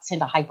 They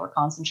tend to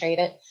hyperconcentrate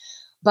it,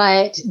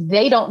 but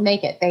they don't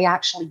make it. They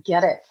actually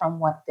get it from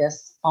what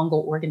this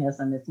fungal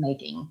organism is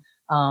making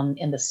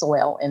in the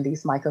soil in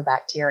these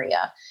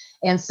mycobacteria.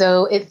 And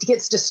so it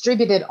gets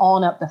distributed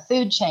on up the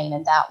food chain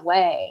in that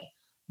way.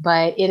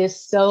 But it is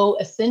so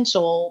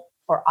essential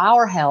for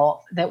our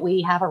health that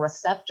we have a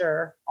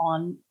receptor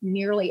on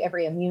nearly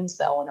every immune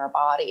cell in our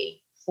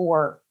body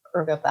for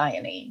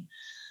ergothioneine.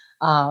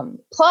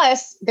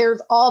 Plus,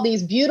 there's all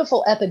these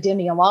beautiful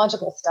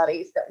epidemiological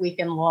studies that we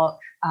can look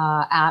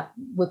at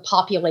with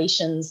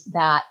populations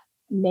that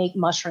make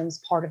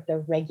mushrooms part of their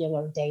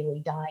regular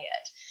daily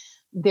diet.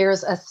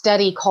 There's a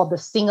study called the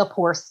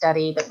Singapore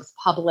study that was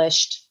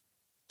published,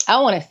 I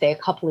want to say a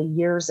couple of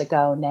years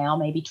ago now,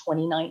 maybe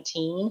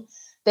 2019,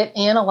 that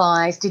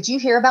analyzed, did you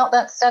hear about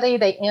that study?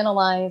 They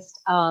analyzed,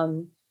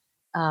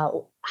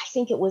 I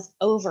think it was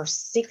over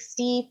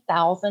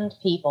 60,000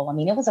 people. I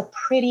mean, it was a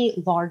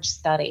pretty large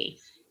study.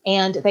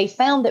 And they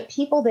found that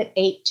people that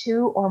ate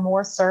 2 or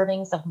more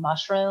servings of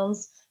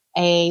mushrooms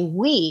a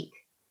week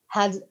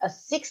had a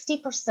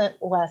 60%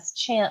 less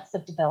chance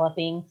of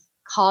developing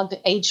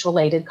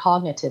age-related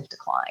cognitive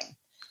decline.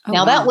 Oh,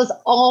 now, wow. That was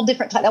all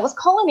different types. That was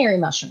culinary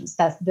mushrooms.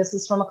 This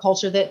is from a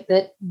culture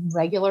that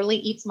regularly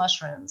eats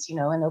mushrooms, and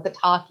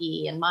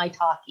okatake and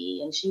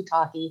maitake and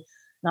shiitake,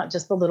 not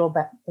just the little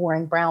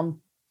boring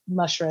brown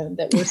mushroom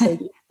that we're so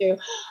used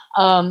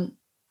to.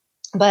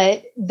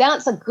 But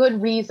that's a good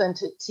reason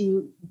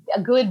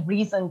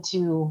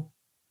to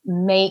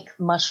make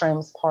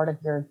mushrooms part of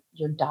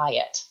your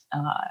diet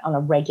on a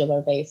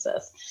regular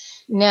basis.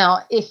 Now,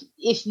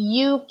 if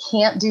you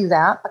can't do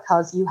that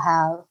because you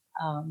have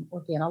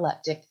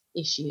organoleptic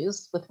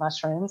issues with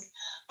mushrooms.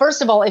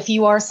 First of all, if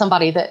you are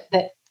somebody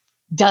that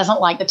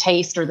doesn't like the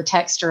taste or the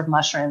texture of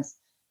mushrooms,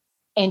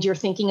 and you're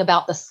thinking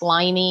about the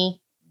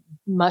slimy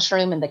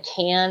mushroom in the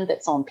can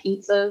that's on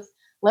pizzas,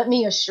 let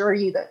me assure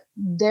you that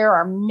there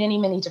are many,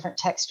 many different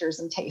textures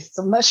and tastes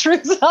of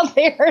mushrooms out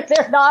there.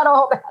 They're not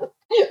all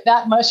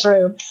that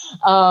mushroom.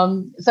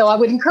 So I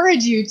would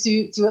encourage you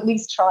to at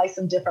least try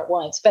some different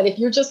ones. But if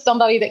you're just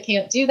somebody that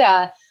can't do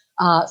that,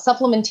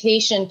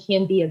 supplementation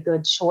can be a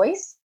good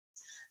choice.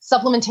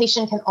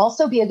 Supplementation can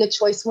also be a good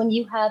choice when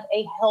you have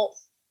a health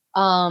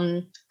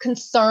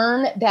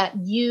concern that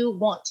you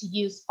want to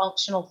use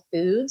functional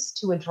foods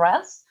to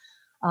address.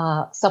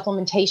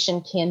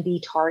 Supplementation can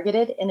be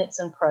targeted in its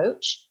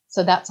approach.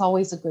 So that's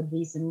always a good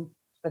reason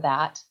for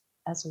that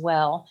as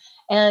well.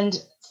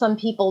 And some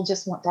people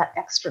just want that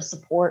extra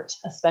support,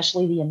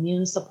 especially the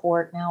immune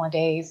support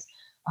nowadays,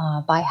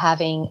 by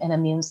having an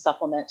immune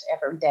supplement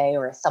every day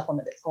or a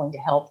supplement that's going to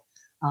help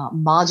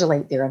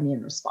modulate their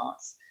immune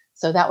response.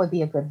 So that would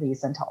be a good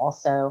reason to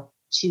also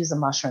choose a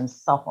mushroom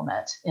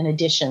supplement in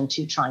addition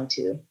to trying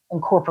to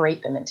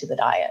incorporate them into the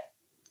diet.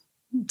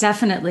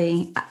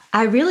 Definitely.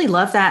 I really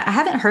love that. I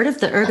haven't heard of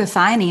the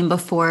ergothioneine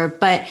before,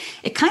 but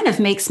it kind of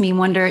makes me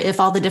wonder if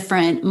all the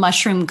different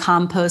mushroom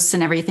composts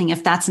and everything,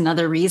 if that's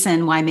another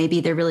reason why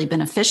maybe they're really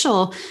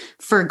beneficial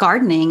for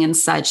gardening and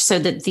such, so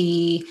that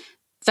the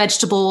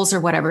vegetables or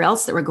whatever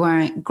else that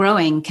we're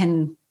growing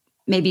can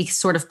maybe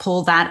sort of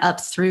pull that up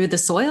through the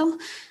soil.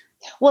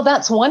 Well,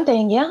 that's one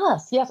thing.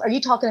 Yes. Are you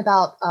talking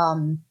about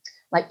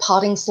like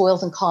potting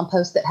soils and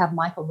compost that have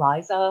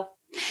mycorrhiza?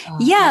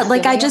 Yeah,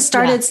 like I just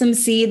started some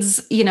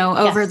seeds,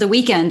 over the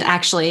weekend,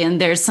 actually,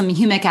 and there's some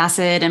humic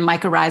acid and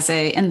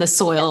mycorrhizae in the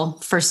soil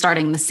for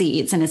starting the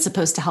seeds. And it's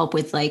supposed to help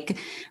with like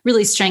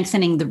really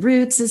strengthening the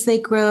roots as they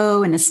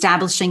grow and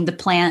establishing the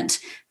plant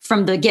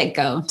from the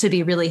get-go to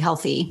be really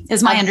healthy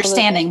is my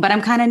understanding, but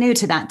I'm kind of new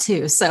to that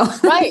too. So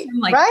right.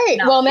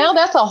 No. Well, now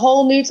that's a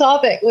whole new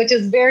topic, which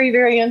is very,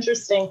 very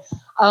interesting.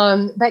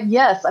 But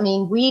yes, I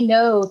mean, we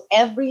know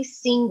every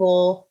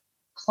single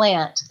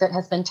plant that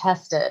has been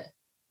tested,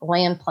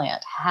 land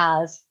plant,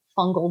 has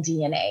fungal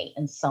DNA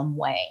in some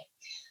way.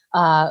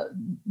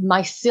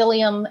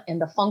 Mycelium in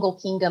the fungal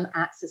kingdom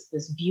acts as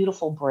this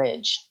beautiful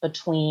bridge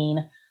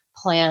between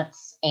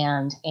plants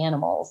and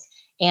animals.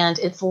 And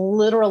it's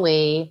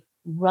literally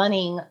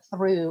running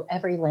through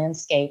every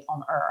landscape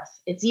on Earth.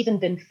 It's even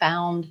been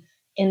found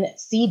in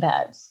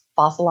seabeds,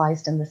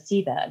 fossilized in the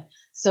seabed.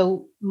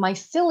 So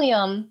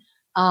mycelium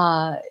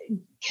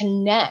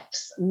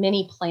connects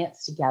many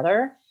plants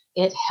together.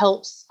 It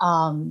helps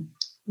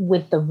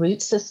with the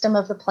root system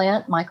of the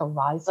plant.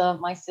 Mycorrhiza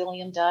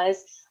mycelium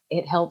does.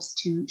 It helps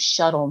to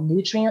shuttle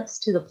nutrients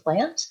to the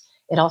plant.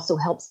 It also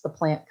helps the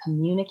plant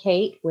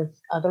communicate with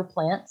other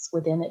plants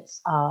within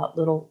its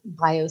little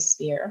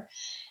biosphere.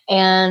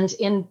 And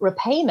in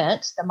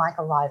repayment, the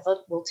mycorrhiza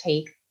will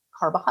take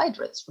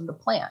carbohydrates from the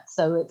plant.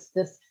 So it's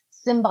this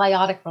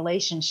symbiotic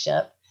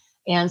relationship.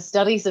 And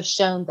studies have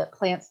shown that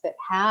plants that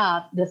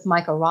have this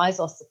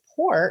mycorrhizal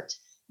support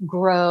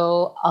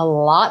grow a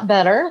lot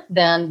better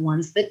than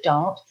ones that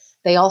don't.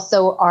 They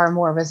also are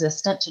more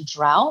resistant to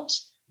drought,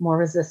 more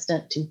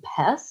resistant to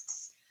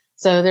pests.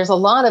 So there's a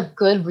lot of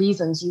good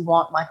reasons you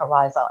want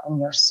mycorrhiza in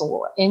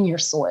your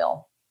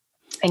soil,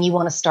 and you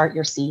want to start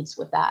your seeds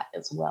with that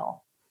as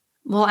well.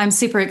 Well, I'm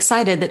super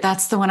excited that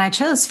that's the one I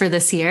chose for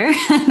this year.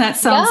 That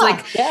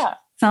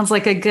sounds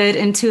like a good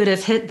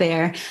intuitive hit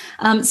there.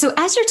 So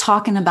as you're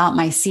talking about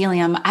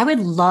mycelium, I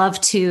would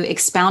love to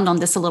expound on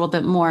this a little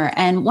bit more.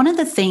 And one of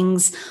the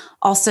things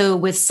also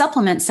with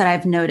supplements that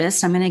I've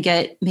noticed, I'm going to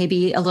get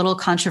maybe a little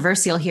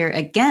controversial here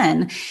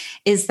again,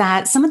 is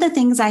that some of the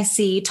things I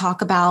see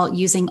talk about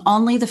using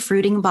only the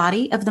fruiting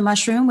body of the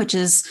mushroom, which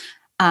is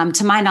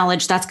to my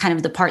knowledge, that's kind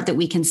of the part that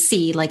we can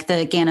see, like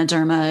the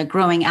Ganoderma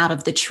growing out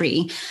of the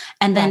tree.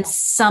 And then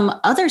some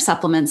other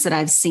supplements that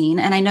I've seen,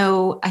 and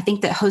I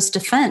think that Host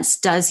Defense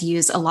does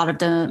use a lot of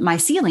the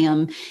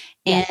mycelium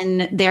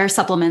in their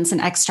supplements and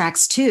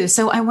extracts too.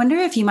 So I wonder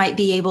if you might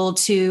be able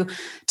to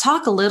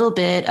talk a little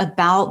bit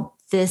about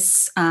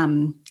this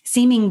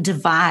seeming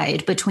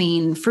divide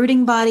between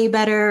fruiting body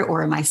better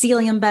or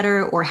mycelium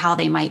better, or how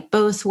they might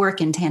both work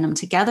in tandem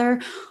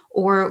together.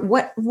 Or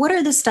what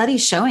are the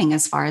studies showing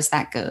as far as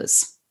that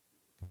goes?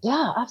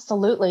 Yeah,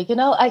 absolutely.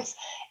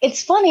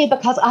 It's funny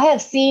because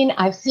I've seen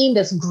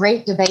this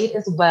great debate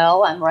as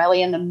well. I'm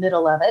really in the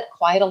middle of it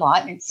quite a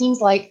lot. And it seems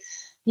like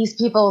these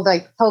people,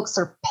 like folks,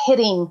 are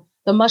pitting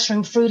the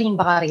mushroom fruiting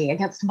body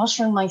against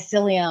mushroom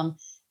mycelium.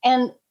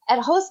 And at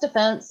Host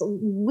Defense,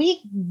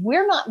 we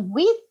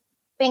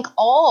think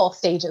all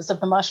stages of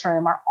the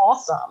mushroom are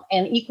awesome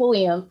and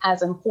equally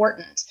as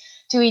important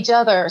to each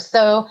other.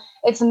 So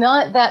it's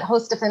not that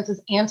Host Defense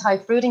is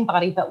anti-fruiting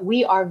body, but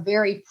we are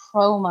very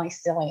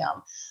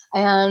pro-mycelium.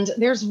 And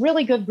there's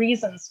really good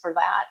reasons for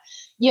that.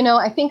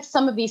 I think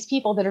some of these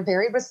people that are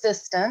very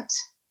resistant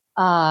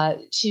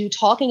to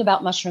talking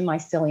about mushroom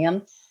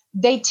mycelium,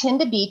 they tend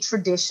to be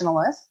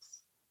traditionalists,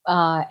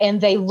 and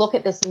they look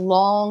at this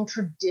long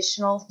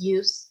traditional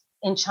use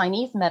in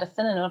Chinese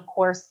medicine. And of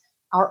course,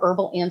 our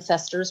herbal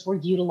ancestors were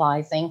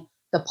utilizing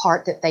the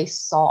part that they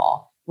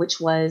saw,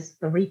 which was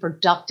the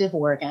reproductive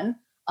organ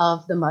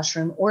of the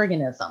mushroom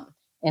organism,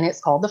 and it's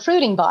called the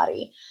fruiting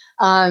body.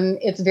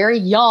 It's very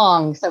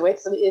young, so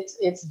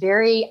it's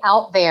very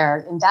out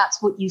there, and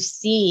that's what you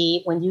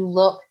see when you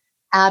look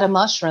at a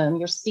mushroom.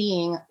 You're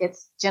seeing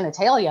its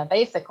genitalia,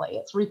 basically,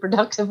 its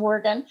reproductive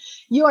organ.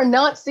 You are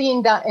not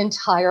seeing that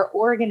entire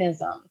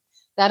organism.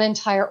 That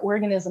entire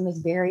organism is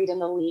buried in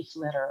the leaf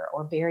litter,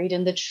 or buried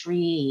in the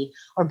tree,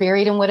 or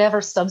buried in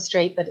whatever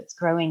substrate that it's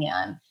growing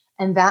in.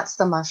 And that's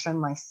the mushroom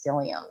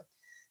mycelium.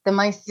 The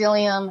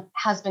mycelium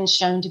has been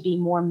shown to be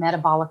more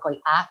metabolically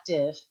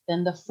active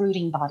than the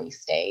fruiting body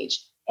stage.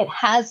 It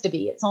has to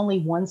be. It's only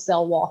one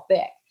cell wall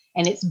thick,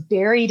 and it's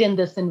buried in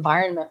this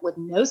environment with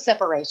no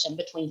separation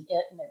between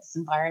it and its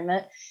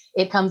environment.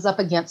 It comes up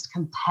against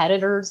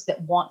competitors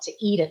that want to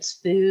eat its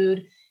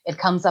food. It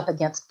comes up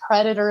against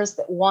predators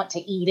that want to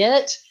eat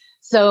it.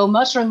 So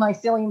mushroom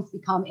myceliums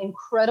become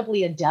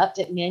incredibly adept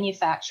at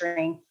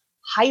manufacturing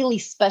highly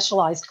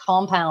specialized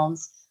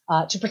compounds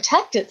to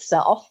protect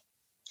itself,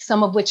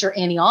 some of which are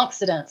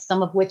antioxidants,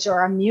 some of which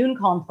are immune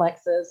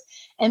complexes.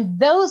 And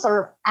those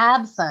are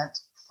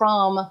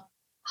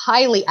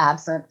highly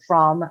absent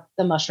from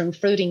the mushroom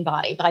fruiting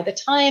body. By the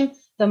time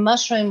the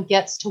mushroom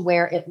gets to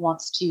where it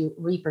wants to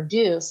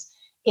reproduce,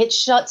 it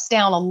shuts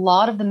down a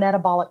lot of the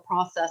metabolic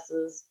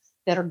processes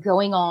that are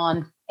going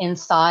on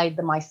inside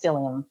the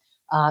mycelium.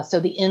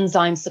 So the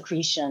enzyme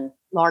secretion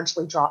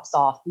largely drops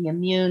off. The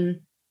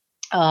immune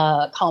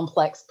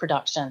complex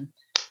production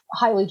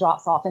highly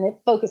drops off, and it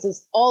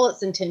focuses all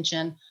its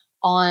intention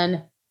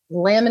on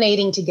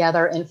laminating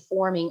together and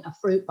forming a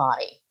fruit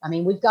body. I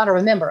mean, we've got to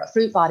remember, a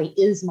fruit body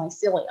is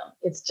mycelium.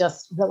 It's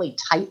just really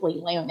tightly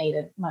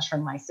laminated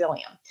mushroom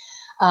mycelium.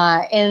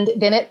 And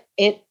then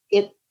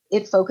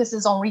it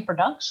focuses on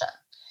reproduction.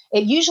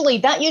 That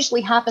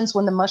usually happens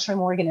when the mushroom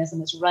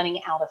organism is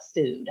running out of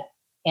food,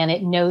 and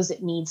it knows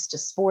it needs to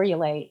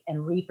sporulate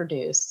and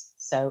reproduce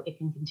so it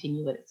can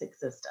continue its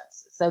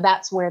existence. So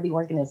that's where the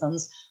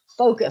organism's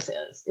focus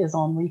is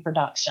on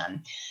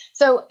reproduction.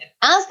 So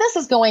as this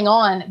is going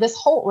on, this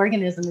whole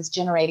organism is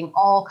generating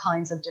all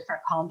kinds of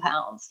different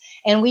compounds.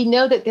 And we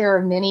know that there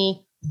are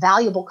many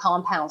valuable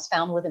compounds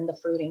found within the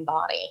fruiting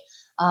body.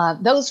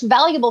 Those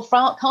valuable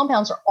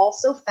compounds are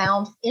also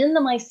found in the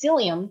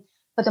mycelium,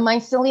 but the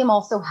mycelium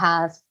also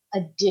has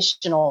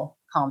additional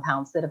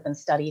compounds that have been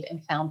studied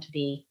and found to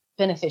be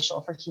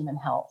beneficial for human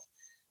health.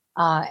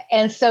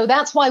 And so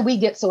that's why we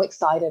get so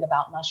excited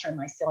about mushroom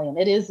mycelium.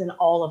 It is in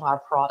all of our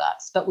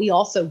products, but we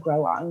also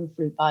grow our own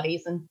fruit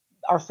bodies, and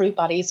our fruit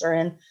bodies are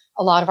in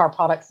a lot of our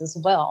products as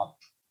well.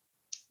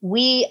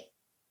 We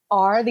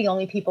are the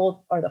only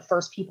people, or the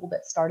first people,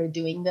 that started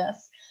doing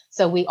this.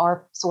 So we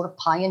are sort of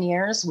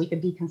pioneers. We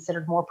could be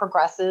considered more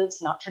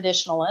progressives, not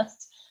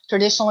traditionalists.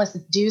 Traditionalists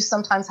do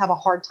sometimes have a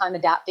hard time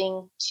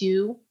adapting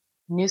to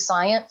new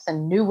science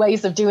and new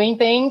ways of doing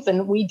things.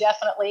 And we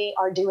definitely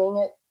are doing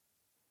it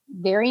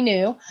very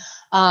new.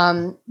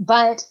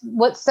 But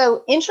what's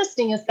so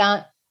interesting is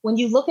that when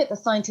you look at the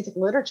scientific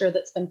literature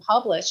that's been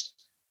published,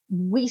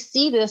 we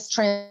see this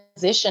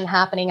transition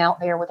happening out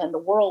there within the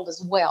world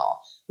as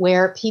well,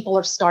 where people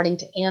are starting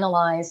to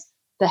analyze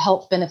the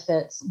health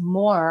benefits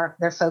more.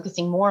 They're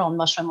focusing more on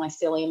mushroom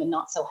mycelium and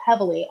not so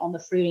heavily on the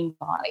fruiting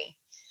body.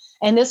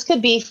 And this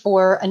could be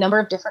for a number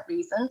of different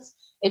reasons.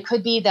 It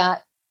could be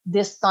that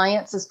this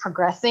science is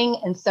progressing,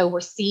 and so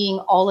we're seeing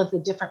all of the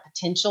different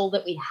potential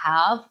that we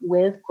have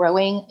with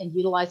growing and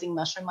utilizing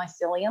mushroom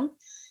mycelium.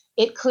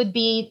 It could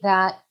be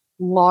that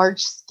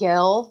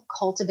large-scale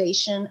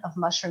cultivation of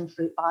mushroom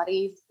fruit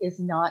bodies is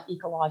not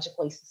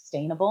ecologically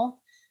sustainable.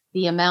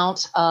 The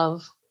amount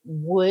of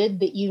wood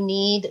that you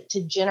need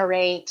to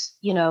generate,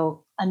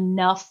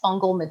 enough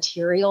fungal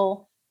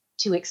material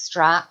to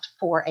extract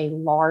for a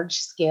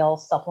large-scale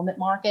supplement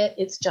market,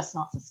 it's just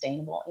not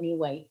sustainable any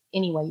way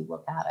you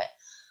look at it.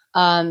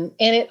 And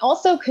it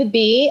also could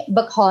be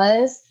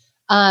because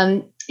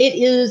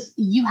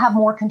you have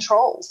more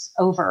controls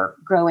over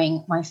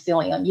growing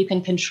mycelium. You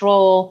can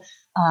control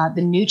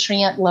the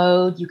nutrient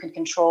load. You can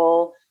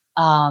control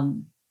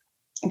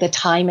the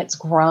time it's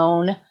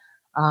grown.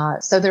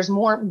 So there's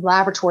more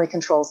laboratory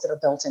controls that are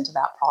built into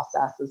that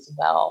process as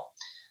well.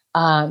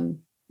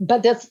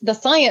 But the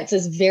science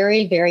is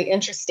very, very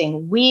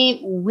interesting.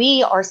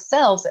 We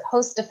ourselves at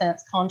Host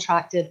Defense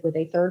contracted with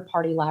a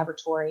third-party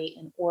laboratory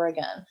in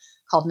Oregon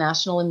called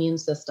National Immune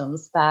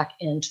Systems back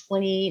in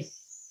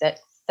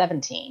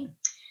 2017.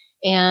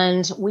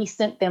 And we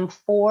sent them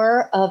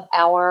 4 of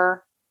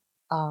our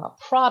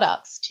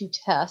products to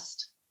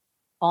test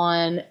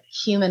on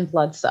human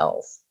blood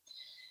cells.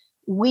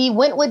 We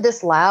went with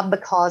this lab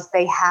because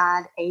they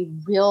had a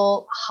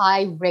real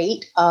high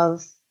rate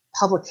of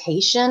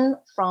publication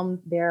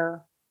from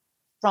their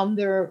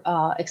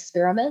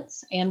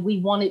experiments, and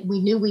we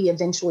knew we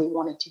eventually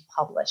wanted to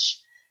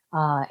publish.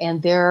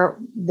 And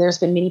there's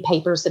been many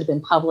papers that have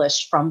been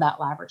published from that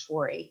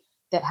laboratory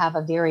that have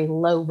a very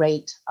low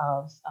rate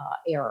of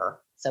error.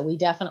 So we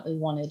definitely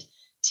wanted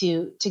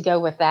to go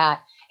with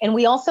that. And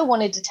we also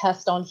wanted to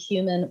test on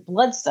human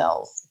blood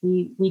cells.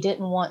 We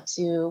didn't want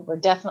to, we're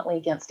definitely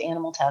against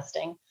animal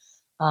testing.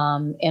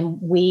 And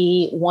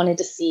we wanted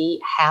to see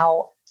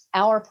how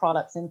our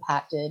products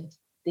impacted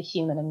the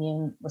human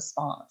immune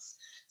response.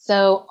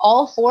 So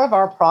all 4 of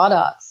our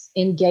products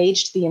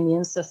engaged the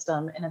immune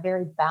system in a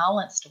very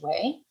balanced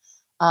way.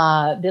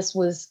 This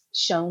was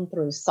shown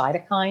through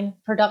cytokine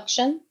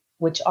production,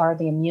 which are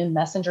the immune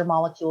messenger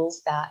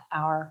molecules that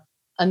our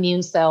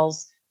immune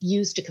cells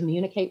use to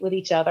communicate with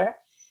each other.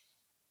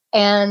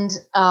 And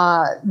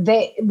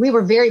we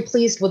were very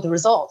pleased with the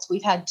results.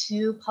 We've had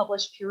 2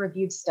 published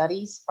peer-reviewed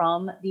studies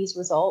from these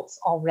results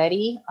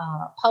already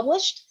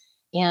published,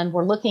 and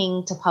we're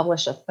looking to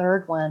publish a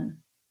 3rd one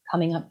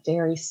coming up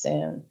very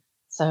soon.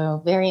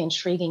 So very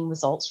intriguing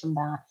results from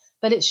that.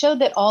 But it showed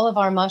that all of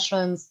our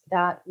mushrooms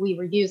that we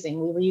were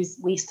using,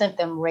 we sent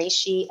them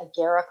reishi,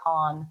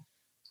 agarikon,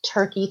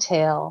 turkey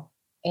tail,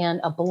 and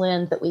a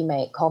blend that we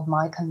make called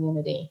My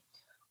Community.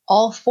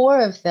 All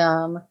 4 of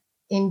them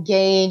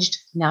engaged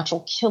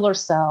natural killer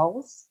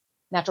cells.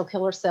 Natural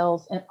killer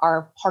cells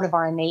are part of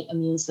our innate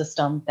immune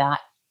system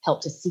that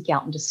help to seek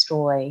out and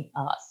destroy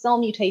cell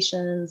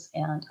mutations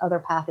and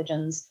other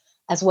pathogens,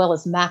 as well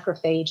as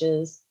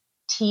macrophages,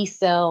 T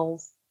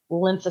cells,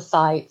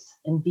 lymphocytes,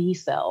 and B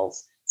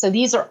cells. So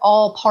these are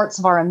all parts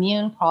of our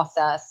immune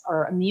process,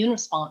 or immune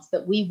response,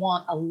 that we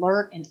want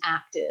alert and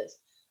active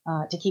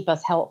to keep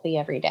us healthy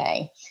every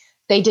day.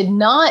 They did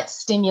not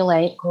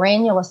stimulate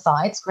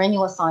granulocytes.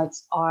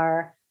 Granulocytes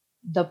are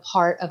the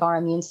part of our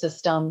immune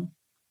system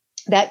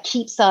that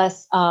keeps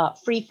us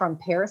free from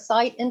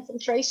parasite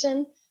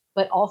infiltration,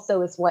 but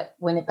also is what,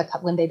 when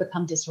they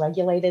become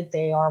dysregulated,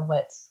 they are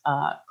what's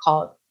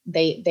called,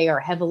 they are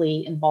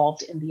heavily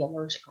involved in the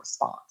allergic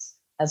response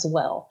as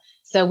well.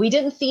 So we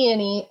didn't see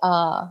any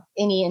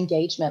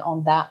engagement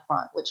on that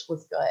front, which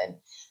was good.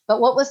 But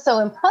what was so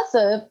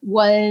impressive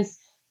was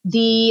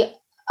the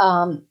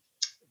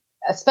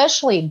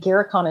especially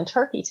agarikon and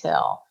turkey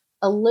tail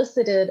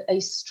elicited a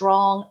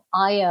strong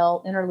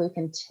IL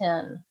interleukin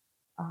 10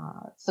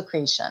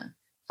 secretion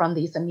from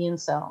these immune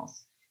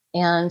cells.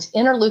 And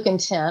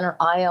interleukin 10, or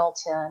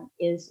IL-10,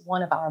 is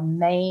one of our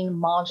main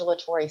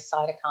modulatory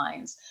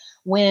cytokines.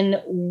 When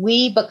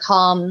we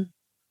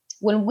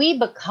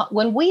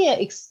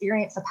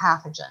experience a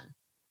pathogen,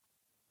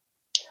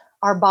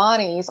 our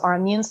bodies, our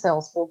immune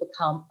cells will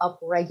become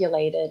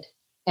upregulated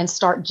and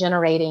start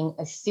generating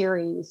a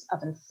series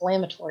of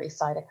inflammatory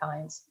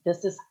cytokines.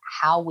 This is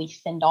how we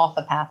fend off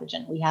a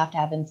pathogen. We have to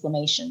have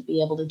inflammation to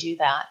be able to do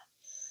that.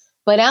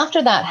 But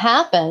after that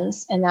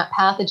happens and that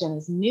pathogen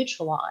is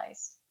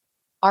neutralized,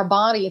 our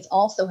bodies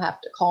also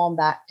have to calm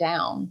back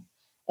down.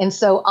 And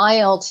so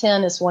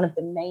IL-10 is one of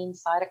the main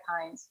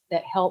cytokines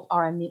that help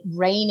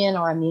rein in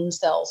our immune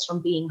cells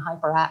from being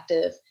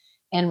hyperactive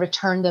and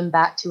return them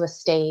back to a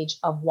stage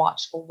of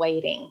watchful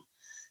waiting.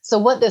 So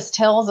what this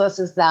tells us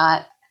is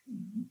that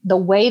the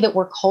way that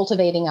we're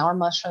cultivating our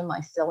mushroom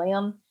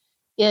mycelium,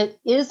 it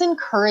is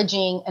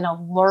encouraging an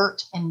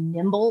alert and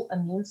nimble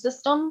immune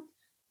system,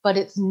 but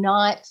it's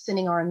not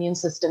sending our immune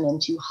system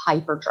into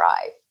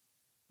hyperdrive.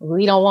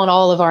 We don't want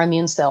all of our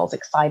immune cells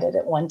excited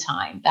at one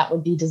time. That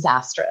would be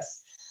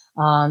disastrous.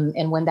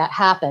 And when that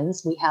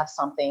happens, we have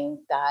something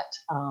that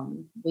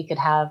we could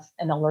have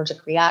an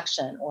allergic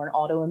reaction or an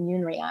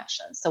autoimmune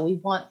reaction. So we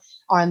want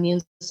our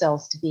immune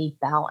cells to be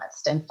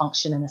balanced and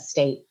function in a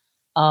state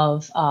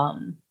of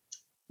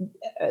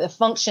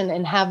function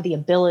and have the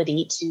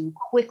ability to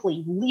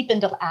quickly leap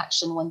into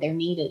action when they're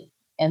needed,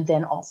 and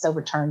then also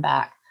return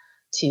back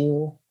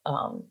to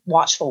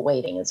watchful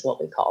waiting is what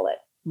we call it,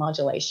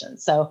 modulation.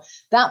 So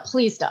that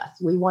pleased us.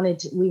 We wanted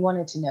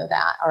to know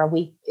that,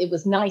 it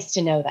was nice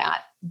to know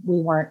that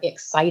we weren't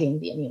exciting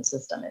the immune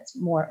system. It's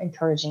more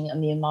encouraging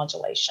immune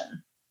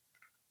modulation.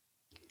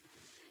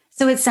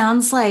 So it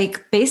sounds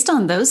like, based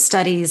on those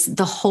studies,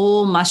 the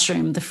whole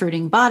mushroom, the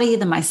fruiting body,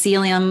 the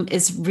mycelium,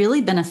 is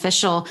really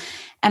beneficial.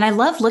 And I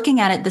love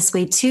looking at it this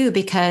way too,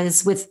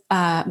 because with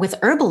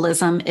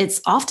herbalism, it's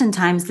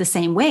oftentimes the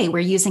same way. We're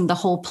using the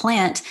whole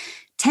plant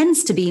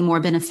tends to be more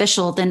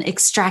beneficial than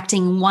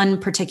extracting one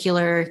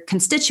particular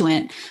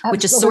constituent, Absolutely.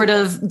 Which is sort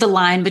of the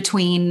line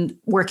between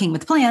working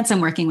with plants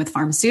and working with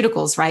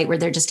pharmaceuticals, right? Where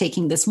they're just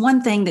taking this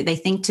one thing that they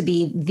think to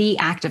be the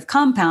active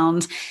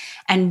compound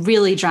and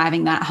really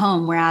driving that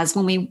home. Whereas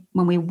when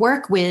we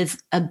work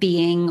with a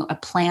being, a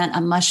plant,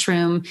 a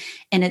mushroom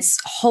in its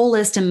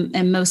wholest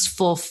and most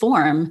full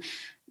form,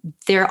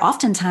 there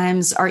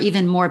oftentimes are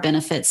even more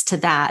benefits to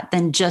that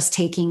than just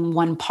taking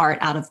one part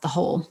out of the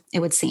whole,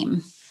 it would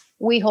seem.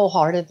 We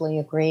wholeheartedly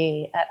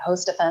agree. At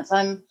Host Defense,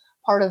 I'm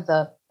part of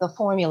the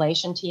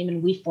formulation team,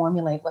 and we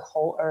formulate with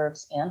whole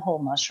herbs and whole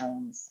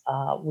mushrooms.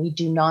 We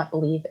do not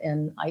believe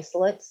in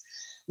isolates.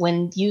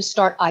 When you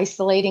start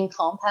isolating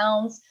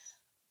compounds,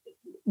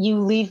 you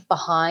leave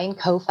behind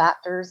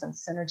cofactors and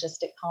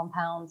synergistic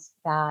compounds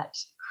that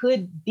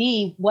could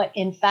be what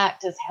in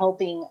fact is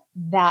helping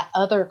that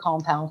other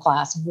compound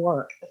class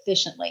work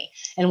efficiently.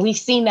 And we've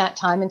seen that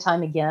time and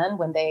time again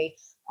when they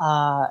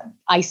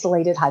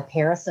isolated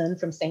hypericin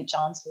from St.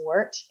 John's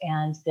wort,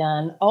 and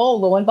then, oh,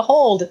 lo and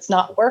behold, it's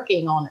not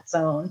working on its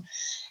own.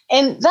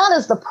 And that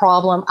is the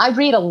problem. I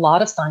read a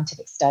lot of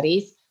scientific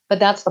studies, but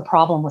that's the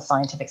problem with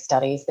scientific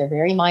studies. They're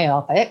very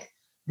myopic.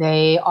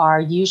 They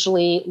are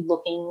usually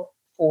looking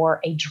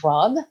for a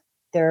drug.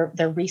 They're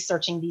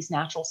researching these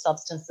natural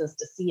substances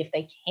to see if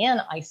they can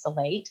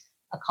isolate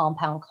a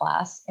compound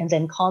class and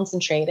then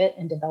concentrate it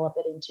and develop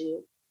it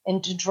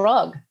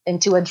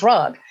into a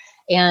drug.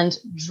 And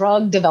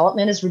drug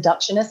development is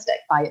reductionistic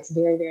by its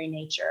very, very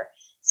nature.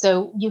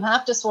 So you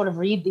have to sort of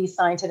read these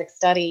scientific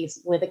studies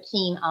with a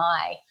keen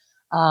eye.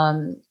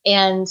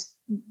 And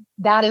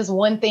that is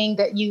one thing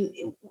that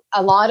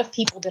a lot of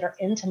people that are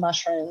into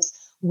mushrooms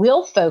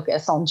will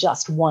focus on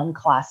just one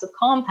class of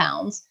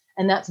compounds,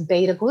 and that's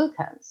beta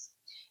glucans.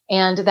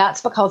 And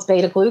that's because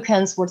beta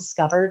glucans were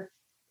discovered,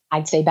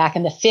 I'd say back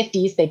in the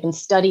 50s. They've been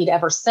studied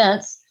ever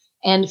since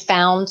and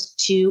found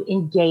to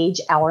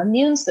engage our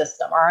immune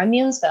system, our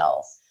immune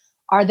cells.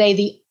 Are they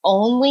the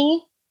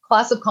only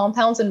class of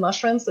compounds in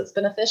mushrooms that's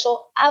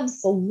beneficial?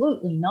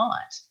 Absolutely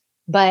not.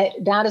 But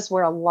that is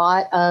where a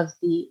lot of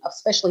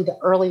especially the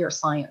earlier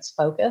science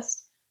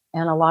focused.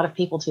 And a lot of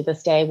people to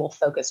this day will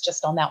focus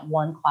just on that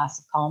one class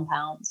of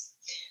compounds.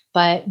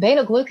 But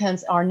beta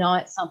glucans are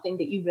not something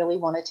that you really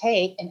want to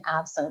take in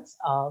absence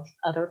of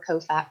other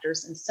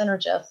cofactors and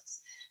synergists,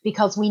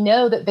 because we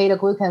know that beta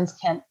glucans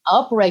can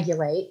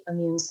upregulate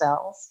immune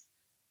cells.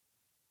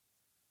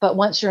 But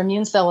once your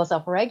immune cell is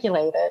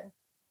upregulated,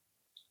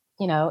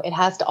 it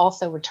has to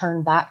also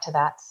return back to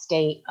that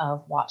state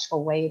of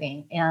watchful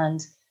waiting. And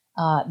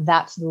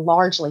that's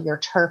largely your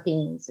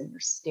terpenes and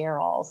your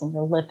sterols and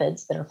your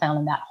lipids that are found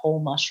in that whole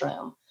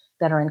mushroom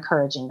that are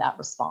encouraging that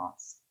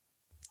response.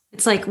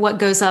 It's like what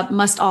goes up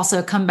must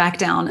also come back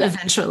down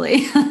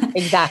eventually.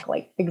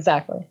 Exactly.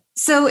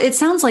 So it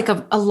sounds like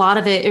a lot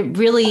of it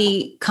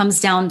really comes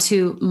down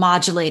to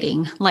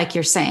modulating, like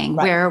you're saying,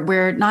 right, where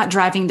we're not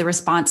driving the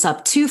response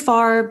up too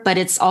far, but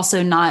it's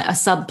also not a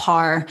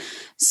subpar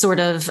sort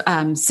of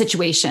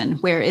situation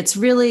where it's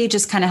really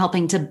just kind of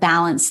helping to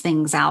balance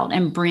things out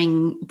and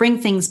bring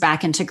things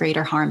back into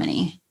greater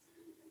harmony.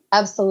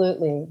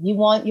 Absolutely. You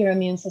want your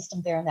immune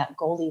system there in that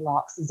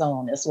Goldilocks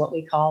zone is what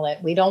we call it.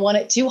 We don't want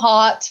it too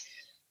hot.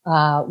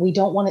 We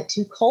don't want it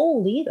too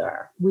cold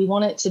either. We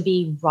want it to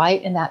be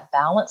right in that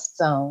balanced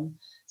zone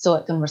so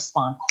it can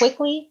respond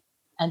quickly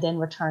and then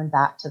return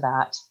back to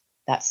that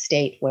that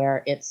state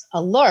where it's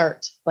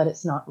alert, but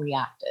it's not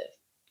reactive.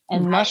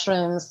 And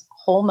mushrooms,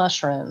 whole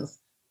mushrooms,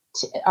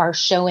 are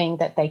showing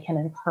that they can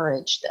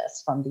encourage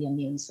this from the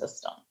immune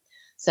system.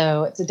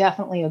 So it's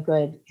definitely a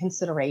good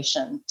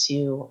consideration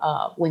to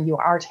when you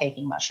are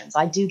taking mushrooms.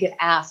 I do get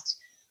asked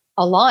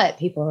a lot.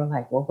 People are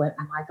like, well, what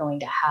am I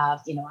going to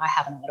have? I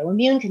have an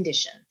autoimmune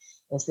condition.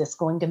 Is this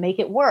going to make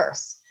it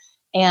worse?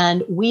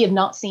 And we have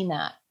not seen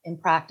that in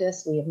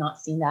practice. We have not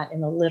seen that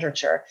in the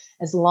literature.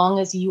 As long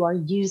as you are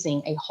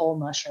using a whole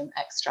mushroom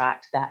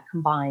extract that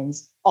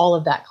combines all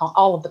of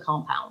the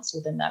compounds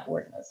within that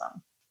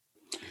organism.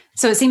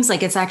 So it seems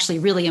like it's actually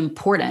really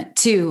important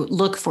to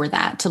look for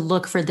that, to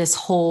look for this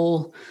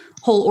whole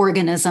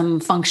organism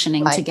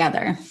functioning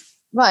together.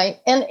 Right.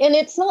 And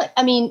it's not,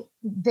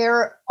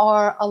 there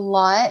are a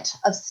lot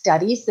of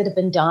studies that have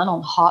been done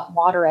on hot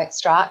water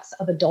extracts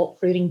of adult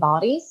fruiting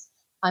bodies.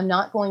 I'm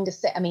not going to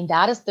say,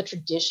 that is the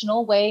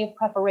traditional way of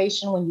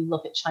preparation when you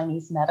look at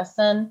Chinese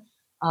medicine.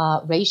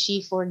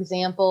 Reishi, for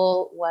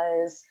example,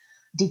 was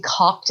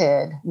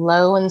decocted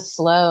low and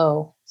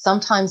slow,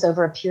 sometimes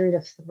over a period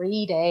of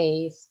 3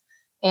 days.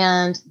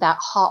 And that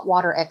hot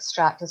water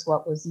extract is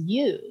what was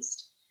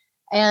used.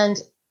 And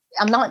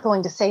I'm not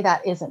going to say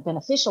that isn't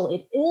beneficial.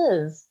 It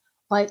is,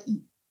 but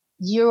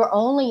you're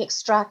only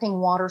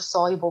extracting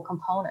water-soluble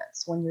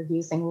components when you're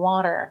using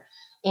water.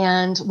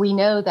 And we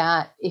know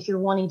that if you're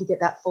wanting to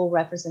get that full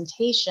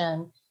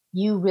representation,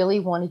 you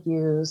really want to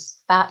use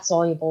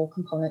fat-soluble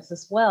components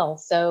as well.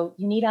 So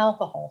you need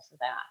alcohol for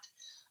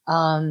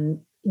that.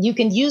 You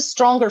can use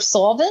stronger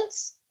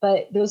solvents,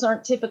 but those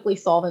aren't typically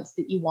solvents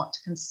that you want to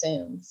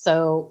consume.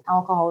 So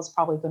alcohol is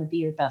probably going to be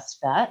your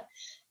best bet.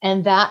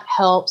 And that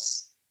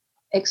helps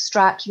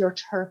extract your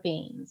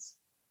terpenes,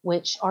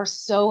 which are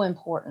so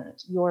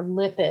important. Your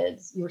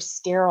lipids, your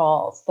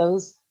sterols,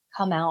 those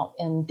come out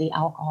in the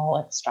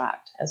alcohol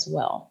extract as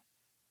well.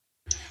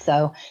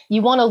 So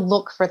you want to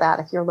look for that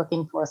if you're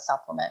looking for a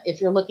supplement.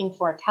 If you're looking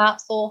for a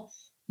capsule,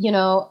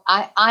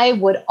 I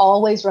would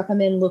always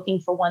recommend looking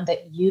for one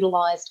that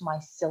utilized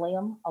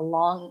mycelium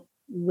along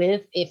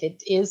with, if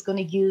it is going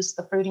to use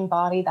the fruiting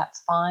body,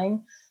 that's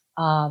fine.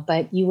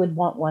 But you would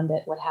want one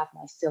that would have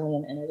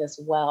mycelium in it as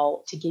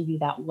well to give you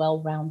that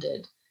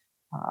well-rounded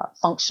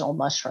functional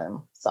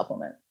mushroom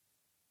supplement.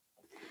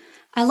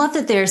 I love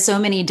that there are so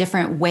many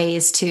different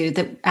ways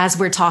that as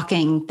we're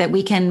talking, that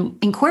we can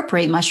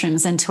incorporate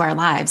mushrooms into our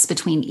lives,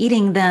 between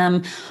eating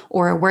them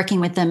or working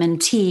with them in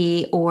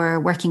tea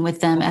or working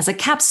with them as a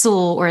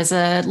capsule or as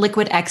a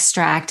liquid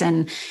extract.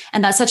 And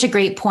that's such a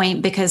great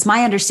point, because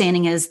my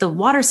understanding is the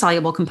water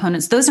soluble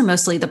components, those are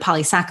mostly the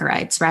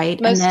polysaccharides, right?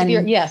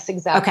 Yes,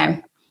 exactly.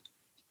 Okay.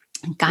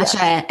 Gotcha.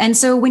 Yes. And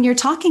so when you're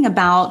talking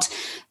about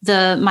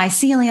the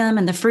mycelium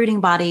and the fruiting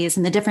bodies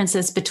and the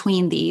differences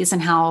between these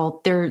and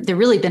how they're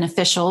really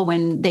beneficial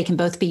when they can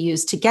both be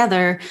used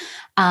together,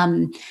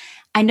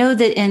 I know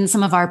that in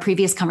some of our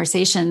previous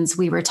conversations,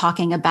 we were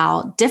talking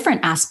about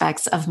different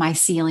aspects of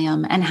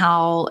mycelium and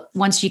how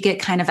once you get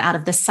kind of out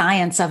of the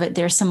science of it,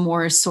 there's some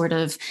more sort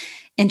of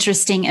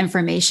interesting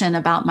information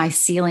about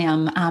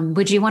mycelium.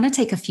 Would you want to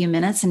take a few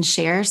minutes and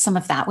share some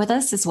of that with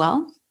us as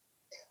well?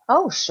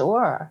 Oh,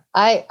 sure.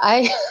 I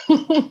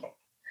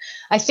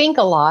I think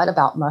a lot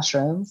about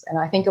mushrooms, and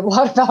I think a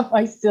lot about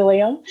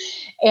mycelium.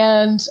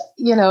 And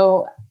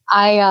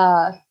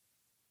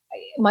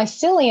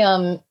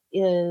mycelium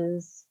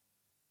is,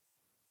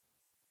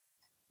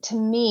 to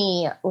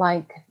me,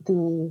 like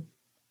the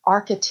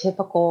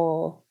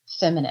archetypical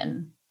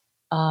feminine,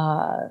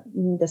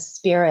 the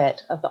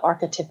spirit of the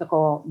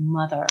archetypical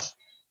mother.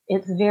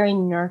 It's very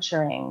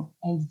nurturing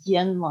and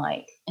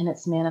yin-like in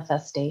its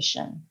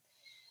manifestation.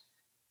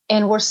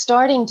 And we're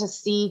starting to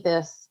see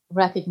this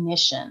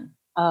recognition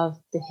of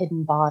the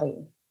hidden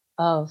body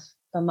of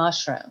the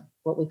mushroom,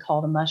 what we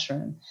call the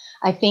mushroom.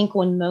 I think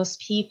when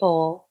most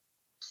people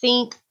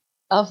think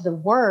of the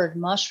word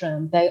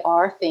mushroom, they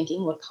are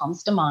thinking, what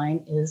comes to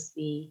mind is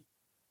the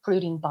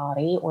fruiting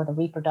body or the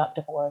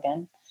reproductive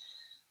organ.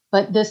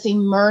 But this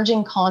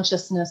emerging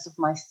consciousness of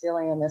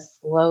mycelium is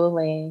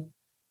slowly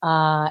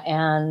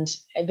and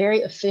very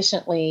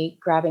efficiently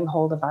grabbing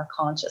hold of our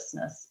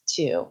consciousness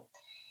too.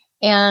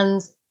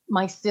 And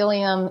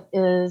mycelium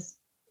is,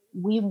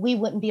 we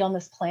wouldn't be on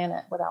this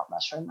planet without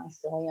mushroom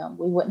mycelium.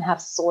 We wouldn't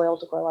have soil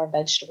to grow our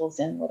vegetables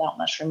in without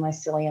mushroom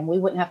mycelium. We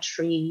wouldn't have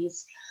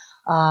trees.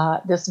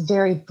 This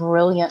very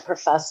brilliant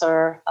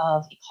professor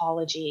of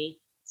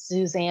ecology,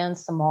 Suzanne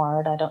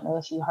Simard, I don't know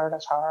if you heard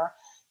of her,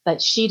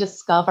 but she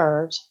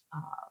discovered,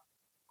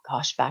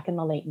 back in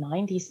the late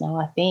 90s now,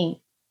 I think,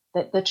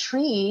 that the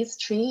trees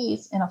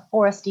in a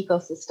forest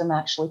ecosystem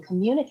actually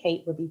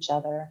communicate with each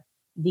other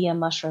via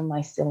mushroom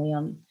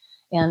mycelium,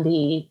 and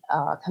the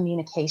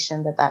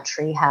communication that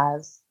tree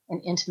has, an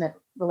intimate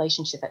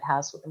relationship it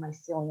has with the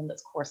mycelium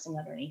that's coursing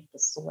underneath the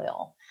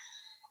soil.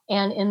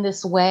 And in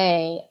this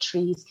way,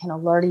 trees can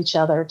alert each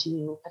other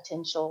to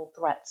potential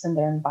threats in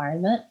their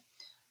environment.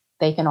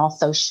 They can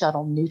also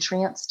shuttle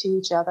nutrients to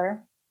each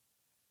other.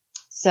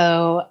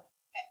 So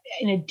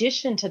in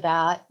addition to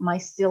that,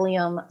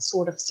 mycelium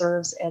sort of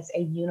serves as a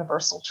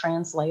universal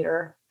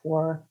translator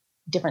for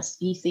different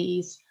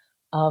species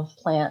of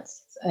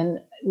plants. And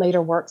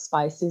later works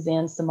by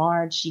Suzanne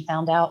Simard, she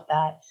found out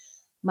that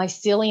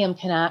mycelium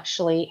can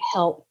actually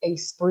help a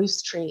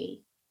spruce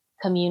tree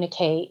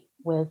communicate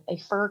with a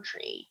fir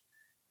tree,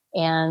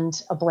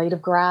 and a blade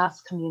of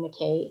grass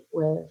communicate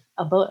with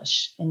a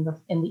bush in the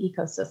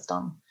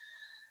ecosystem.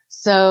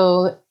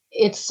 So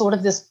it's sort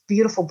of this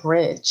beautiful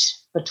bridge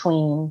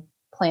between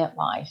plant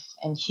life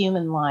and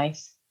human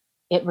life.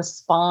 It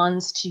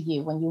responds to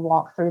you when you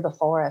walk through the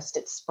forest.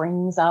 It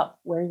springs up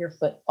where your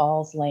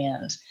footfalls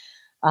land.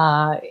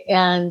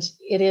 And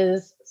it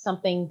is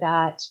something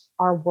that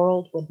our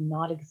world would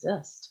not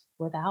exist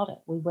without it.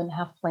 We wouldn't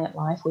have plant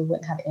life. We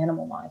wouldn't have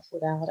animal life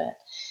without it.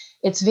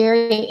 It's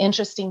very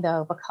interesting,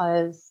 though,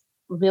 because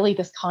really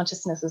this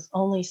consciousness is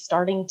only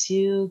starting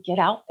to get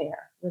out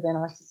there within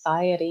our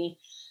society.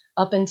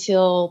 Up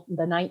until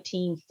the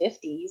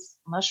 1950s,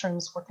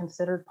 mushrooms were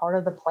considered part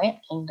of the plant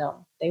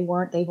kingdom. They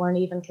weren't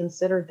even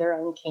considered their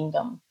own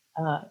kingdom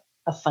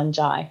of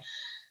fungi.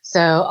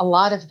 So a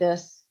lot of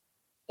this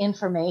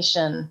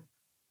information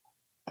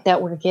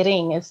that we're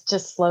getting is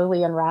just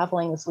slowly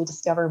unraveling as we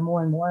discover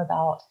more and more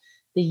about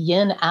the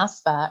yin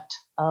aspect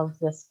of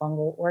this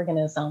fungal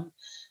organism.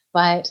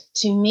 But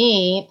to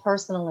me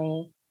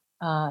personally,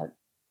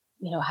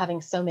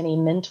 having so many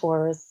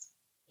mentors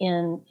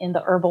in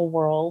the herbal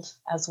world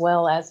as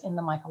well as in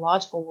the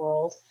mycological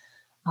world,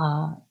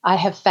 I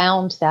have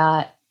found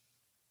that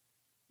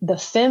the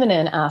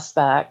feminine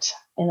aspect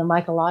in the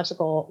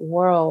mycological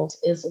world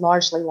is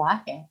largely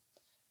lacking.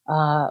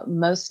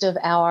 Most of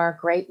our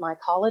great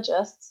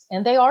mycologists,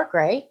 and they are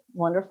great,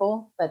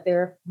 wonderful, but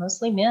they're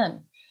mostly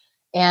men.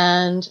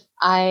 And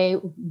I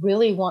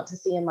really want to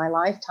see in my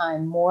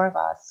lifetime more of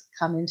us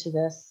come into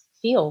this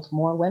field,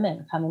 more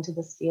women come into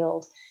this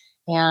field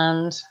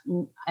and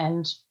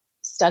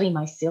study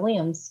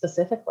mycelium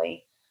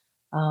specifically,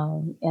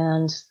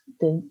 and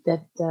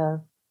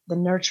the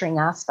nurturing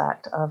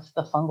aspect of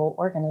the fungal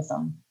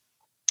organism.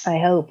 I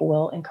hope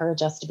will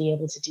encourage us to be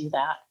able to do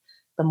that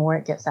the more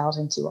it gets out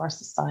into our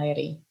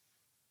society.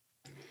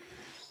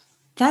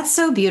 That's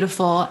so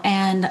beautiful.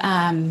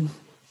 And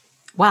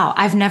wow,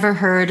 I've never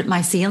heard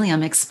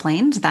mycelium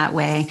explained that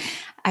way.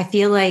 I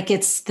feel like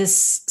it's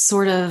this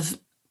sort of,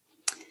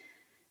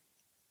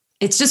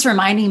 it's just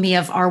reminding me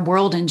of our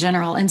world in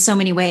general in so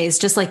many ways,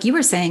 just like you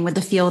were saying with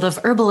the field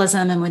of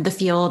herbalism and with the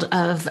field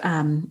of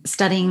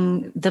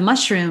studying the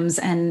mushrooms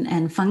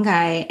and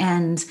fungi.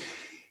 And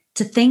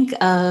to think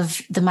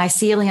of the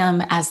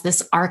mycelium as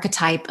this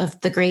archetype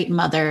of the great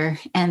mother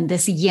and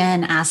this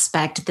yin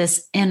aspect,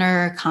 this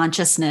inner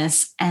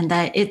consciousness, and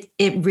that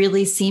it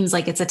really seems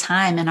like it's a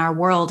time in our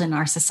world, in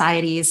our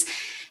societies,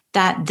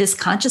 that this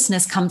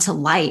consciousness come to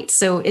light.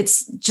 So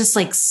it's just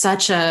like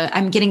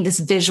I'm getting this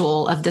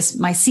visual of this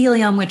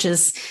mycelium, which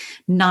is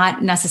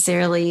not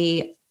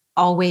necessarily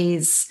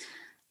always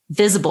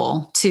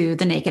visible to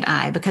the naked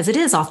eye because it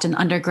is often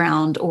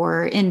underground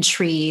or in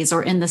trees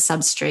or in the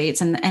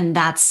substrates. And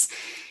that's,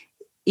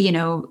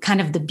 kind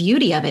of the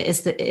beauty of it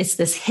is that it's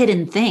this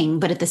hidden thing,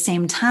 but at the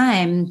same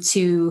time,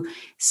 to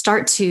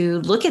start to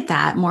look at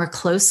that more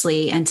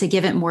closely and to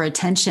give it more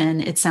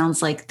attention, it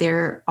sounds like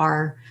there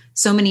are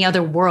so many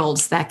other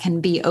worlds that can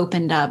be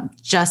opened up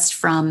just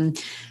from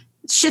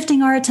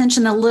shifting our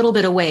attention a little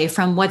bit away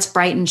from what's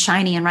bright and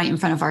shiny and right in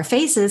front of our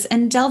faces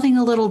and delving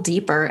a little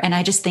deeper. And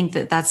I just think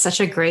that that's such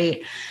a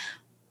great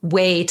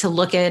way to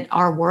look at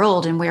our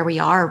world and where we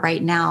are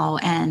right now.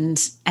 And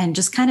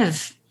just kind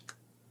of,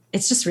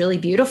 it's just really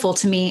beautiful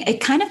to me.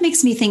 It kind of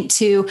makes me think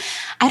too,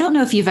 I don't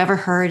know if you've ever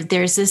heard,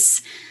 there's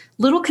this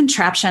little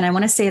contraption. I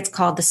want to say it's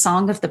called the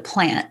Song of the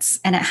Plants.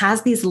 And it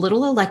has these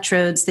little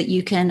electrodes that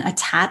you can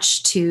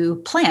attach to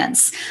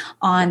plants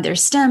on their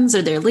stems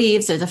or their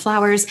leaves or the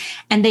flowers.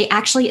 And they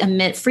actually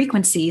emit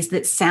frequencies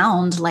that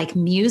sound like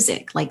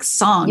music, like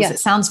songs. Yes. It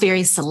sounds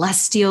very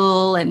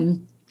celestial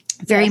and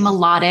very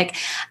melodic.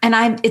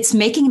 And it's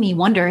making me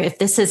wonder if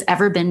this has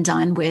ever been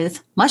done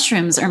with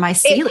mushrooms or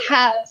mycelium.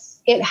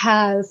 It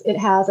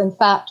has. In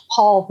fact,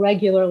 Paul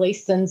regularly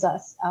sends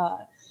us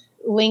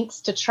links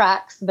to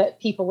tracks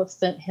that people have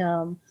sent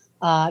him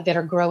that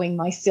are growing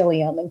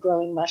mycelium and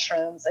growing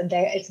mushrooms. And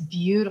it's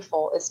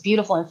beautiful. It's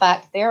beautiful. In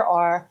fact, there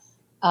are,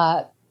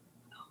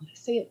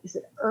 is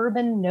it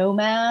Urban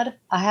Nomad?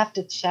 I have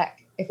to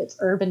check if it's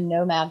Urban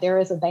Nomad. There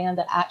is a band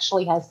that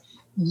actually has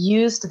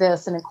used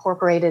this and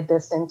incorporated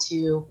this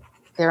into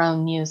their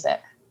own music.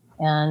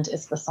 And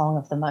it's the Song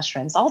of the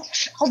Mushrooms. I'll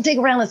dig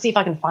around and see if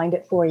I can find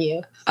it for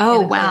you. Oh,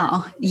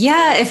 wow.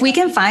 Yeah. If we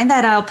can find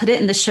that, I'll put it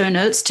in the show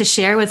notes to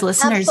share with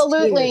listeners.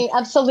 Absolutely. Too.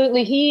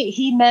 Absolutely.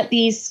 He met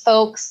these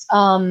folks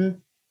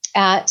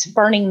at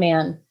Burning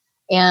Man.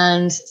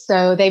 And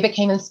so they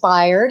became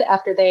inspired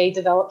after they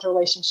developed a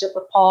relationship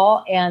with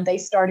Paul, and they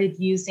started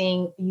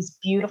using these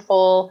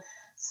beautiful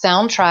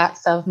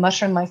soundtracks of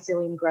mushroom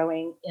mycelium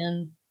growing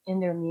in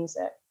their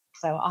music.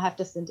 So I'll have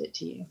to send it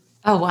to you.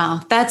 Oh, wow.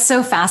 That's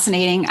so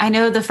fascinating. I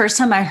know the first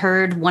time I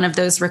heard one of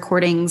those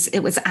recordings, it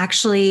was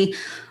actually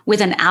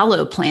with an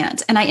aloe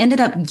plant. And I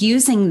ended up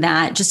using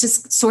that just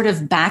as sort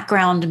of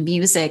background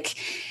music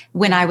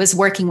when I was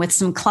working with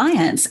some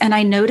clients. And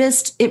I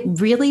noticed it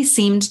really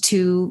seemed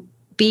to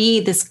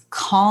be this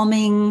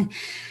calming,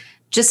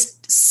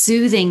 just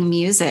soothing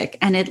music.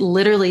 And it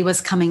literally was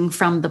coming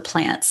from the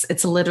plants.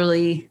 It's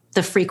literally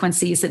the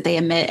frequencies that they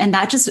emit. And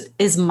that just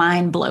is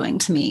mind blowing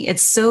to me.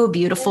 It's so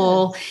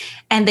beautiful. Yes.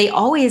 And they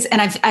always, and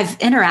I've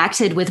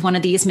interacted with one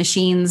of these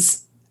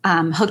machines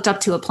hooked up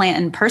to a plant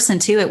in person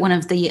too at one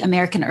of the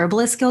American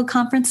Herbalist Guild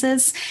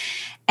conferences.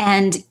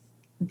 And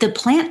the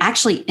plant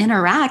actually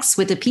interacts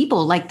with the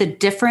people, like the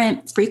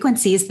different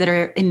frequencies that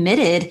are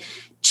emitted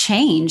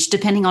change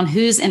depending on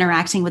who's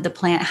interacting with the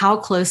plant, how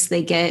close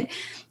they get.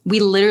 We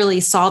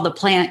literally saw the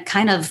plant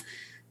kind of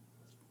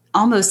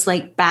almost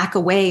like back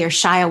away or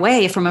shy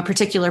away from a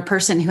particular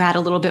person who had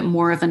a little bit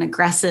more of an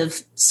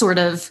aggressive sort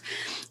of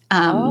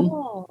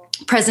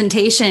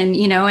presentation,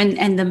 you know,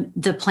 and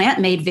the plant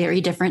made very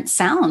different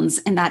sounds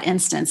in that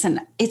instance. And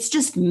it's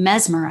just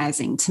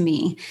mesmerizing to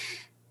me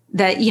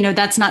that, you know,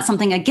 that's not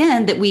something,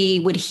 again, that we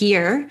would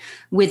hear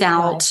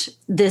without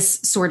this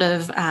sort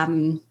of,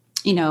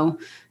 you know,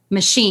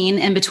 machine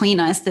in between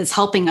us that's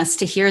helping us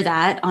to hear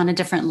that on a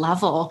different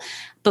level.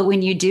 But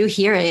when you do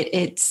hear it,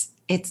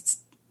 it's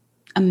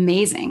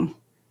amazing.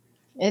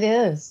 It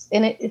is.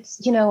 And it's,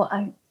 you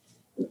know,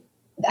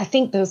 I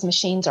think those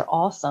machines are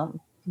awesome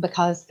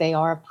because they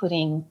are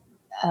putting,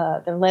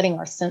 they're letting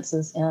our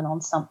senses in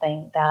on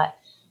something that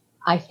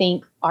I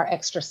think our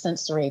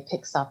extrasensory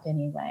picks up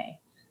anyway.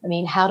 I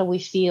mean, how do we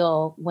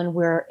feel when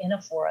we're in a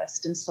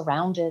forest and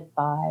surrounded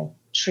by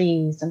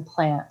trees and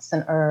plants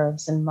and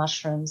herbs and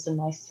mushrooms and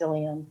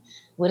mycelium?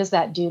 What does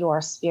that do to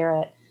our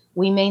spirit?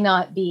 We may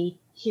not be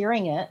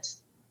hearing it,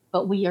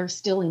 but we are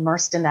still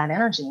immersed in that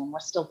energy and we're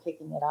still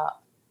picking it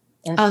up.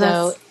 And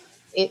so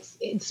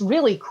it's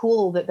really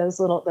cool that those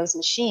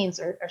machines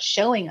are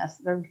showing us,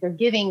 they're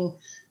giving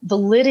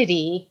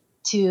validity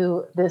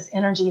to this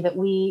energy that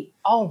we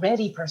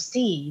already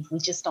perceive. We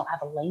just don't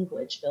have a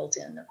language built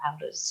in of how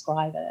to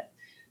describe it,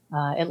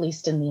 at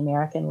least in the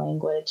American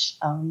language.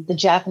 The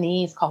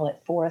Japanese call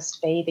it forest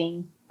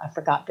bathing. I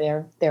forgot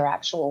their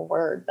actual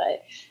word,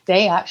 but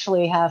they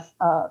actually have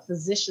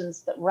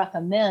physicians that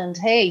recommend,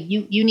 hey,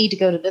 you need to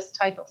go to this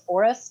type of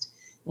forest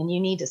and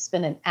you need to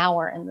spend an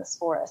hour in this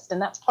forest.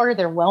 And that's part of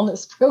their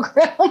wellness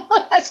program.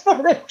 That's part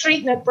of their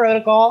treatment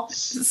protocol.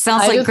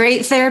 Sounds like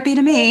great therapy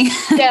to me.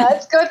 Yeah,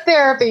 it's good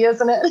therapy,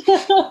 isn't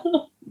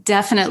it?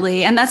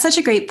 Definitely. And that's such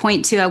a great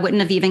point too. I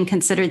wouldn't have even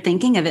considered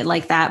thinking of it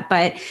like that,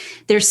 but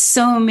there's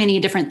so many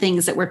different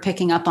things that we're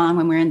picking up on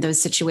when we're in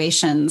those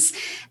situations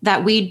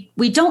that we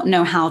don't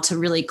know how to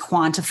really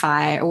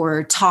quantify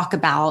or talk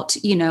about,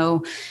 you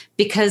know,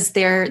 because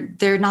they're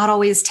not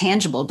always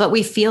tangible, but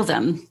we feel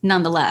them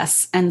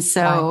nonetheless. And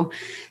so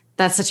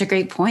that's such a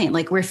great point.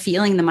 Like we're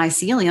feeling the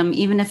mycelium,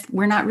 even if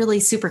we're not really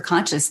super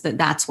conscious that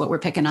that's what we're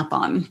picking up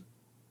on.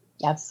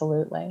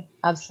 Absolutely.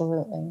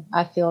 Absolutely.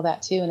 I feel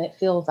that too. And it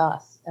feels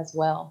us as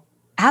well.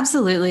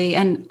 Absolutely.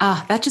 And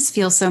that just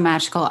feels so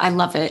magical. I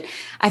love it.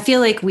 I feel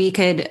like we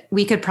could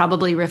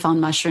probably riff on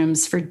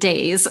mushrooms for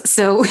days.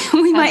 So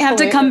we might have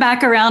to come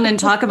back around and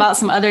talk about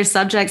some other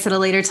subjects at a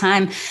later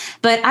time.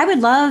 But I would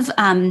love,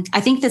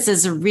 I think this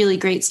is a really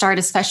great start,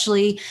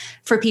 especially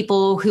for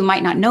people who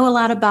might not know a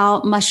lot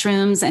about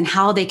mushrooms and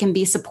how they can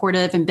be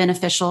supportive and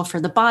beneficial for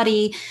the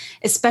body,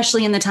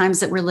 especially in the times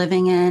that we're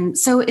living in.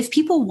 So if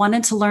people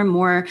wanted to learn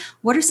more,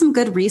 what are some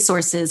good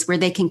resources where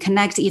they can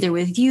connect either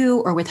with you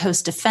or with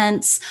Host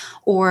Defense,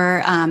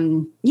 or,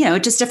 you know,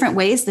 just different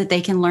ways that they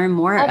can learn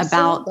more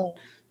about?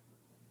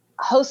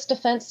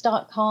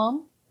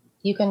 Hostdefense.com.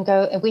 You can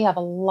go, and we have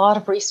a lot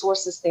of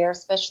resources there,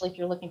 especially if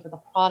you're looking for the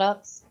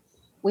products.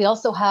 We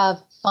also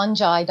have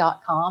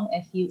fungi.com,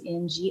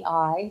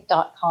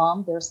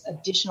 fungi.com. There's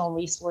additional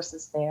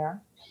resources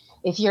there.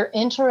 If you're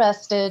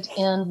interested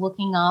in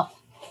looking up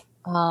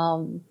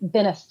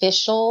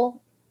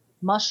beneficial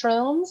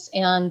mushrooms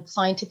and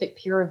scientific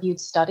peer-reviewed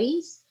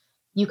studies,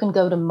 you can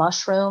go to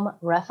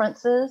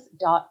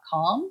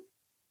mushroomreferences.com.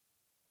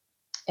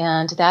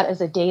 And that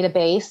is a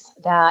database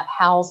that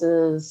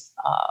houses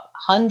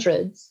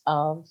hundreds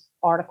of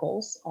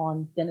articles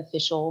on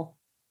beneficial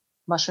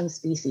mushroom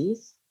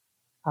species,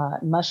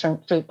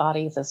 mushroom fruit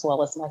bodies, as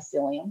well as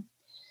mycelium.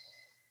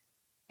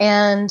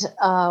 And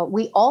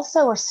we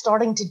also are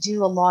starting to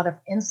do a lot of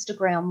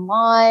Instagram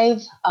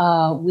Live.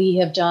 We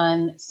have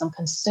done some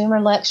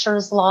consumer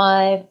lectures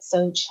live.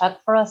 So check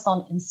for us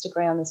on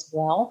Instagram as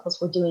well,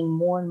 because we're doing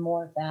more and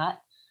more of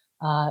that,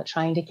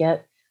 trying to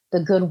get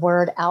the good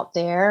word out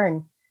there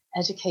and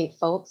educate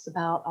folks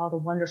about all the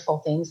wonderful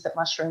things that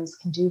mushrooms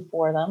can do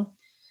for them.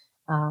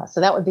 So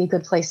that would be a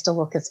good place to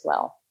look as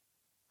well.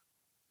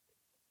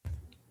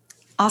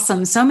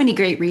 Awesome. So many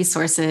great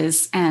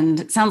resources,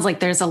 and it sounds like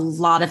there's a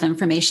lot of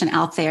information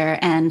out there.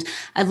 And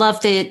I love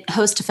that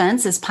Host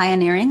Defense is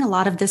pioneering a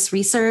lot of this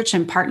research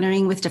and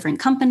partnering with different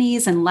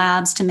companies and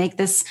labs to make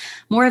this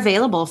more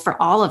available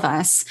for all of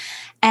us.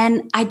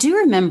 And I do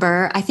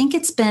remember, I think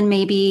it's been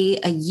maybe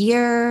a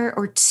year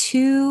or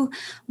two,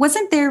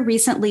 wasn't there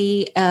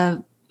recently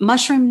a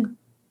mushroom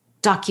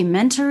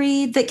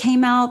documentary that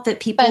came out that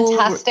people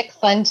Fantastic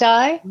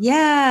Fungi.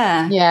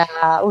 Yeah.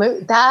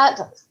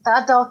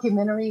 That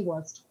documentary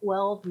was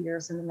 12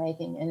 years in the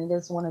making, and it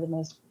is one of the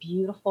most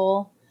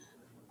beautiful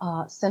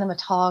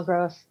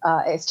cinematography.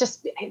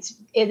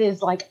 It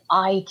is like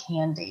eye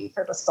candy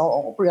for the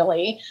soul,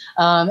 really.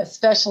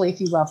 Especially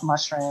if you love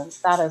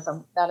mushrooms. That is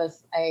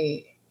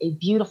a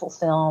beautiful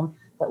film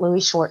that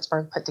Louis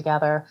Schwartzberg put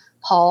together.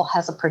 Paul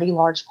has a pretty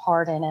large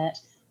part in it,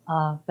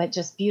 but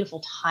just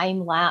beautiful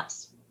time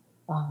lapse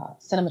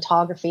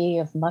cinematography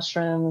of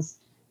mushrooms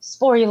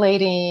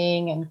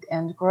sporulating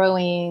and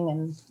growing,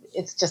 and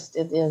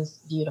it is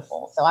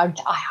beautiful. So I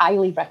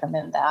highly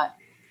recommend that.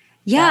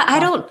 Yeah,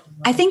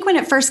 I think when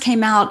it first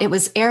came out, it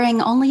was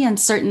airing only in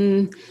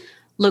certain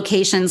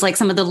locations, like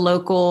some of the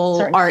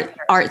local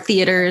art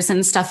theaters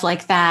and stuff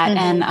like that.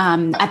 Mm-hmm.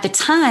 And at the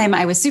time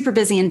I was super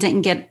busy and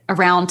didn't get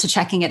around to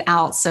checking it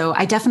out. So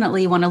I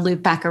definitely want to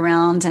loop back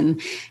around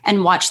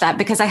and watch that,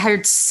 because I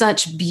heard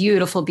such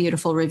beautiful,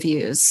 beautiful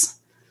reviews.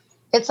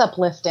 It's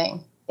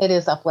uplifting. It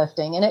is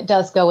uplifting. And it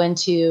does go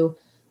into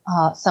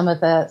some of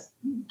the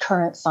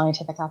current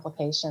scientific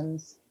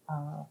applications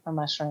for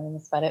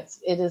mushrooms, but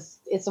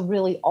it's a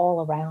really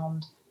all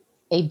around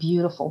a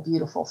beautiful,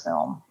 beautiful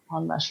film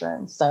on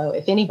mushrooms. So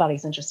if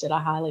anybody's interested,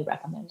 I highly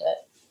recommend it.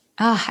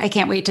 Oh, I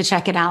can't wait to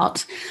check it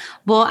out.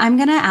 Well, I'm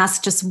going to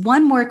ask just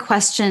one more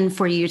question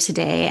for you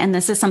today. And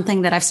this is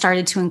something that I've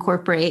started to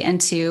incorporate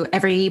into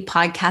every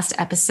podcast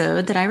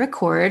episode that I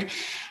record.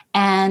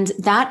 And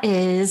that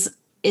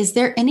is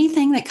there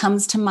anything that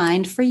comes to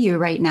mind for you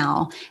right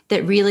now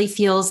that really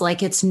feels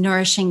like it's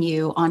nourishing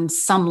you on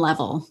some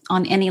level,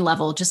 on any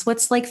level? Just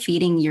what's like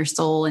feeding your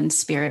soul and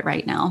spirit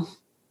right now?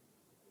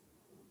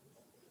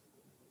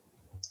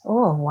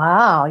 Oh,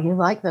 wow. You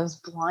like those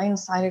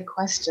blindsided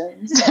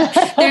questions.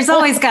 There's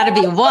always got to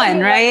be one,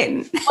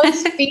 right?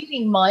 What's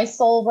feeding my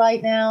soul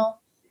right now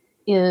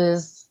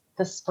is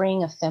the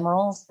spring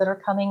ephemerals that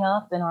are coming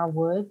up in our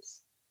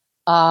woods.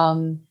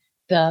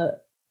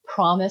 The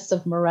promise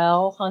of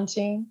morel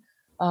hunting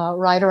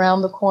right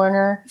around the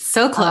corner.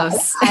 So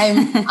close.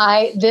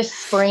 This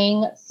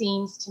spring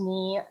seems to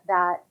me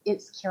that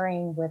it's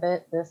carrying with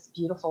it this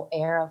beautiful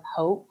air of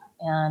hope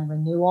and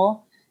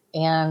renewal.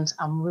 And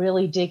I'm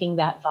really digging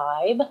that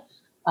vibe.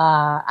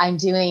 I'm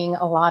doing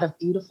a lot of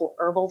beautiful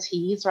herbal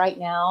teas right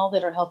now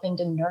that are helping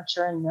to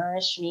nurture and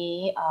nourish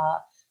me.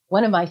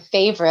 One of my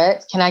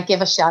favorites, can I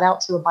give a shout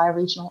out to a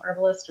bioregional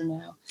herbalist or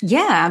no?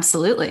 Yeah,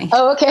 absolutely.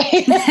 Oh,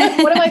 okay.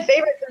 One of my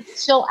favorites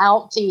is Chill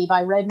Out Tea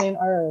by Red Moon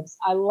Herbs.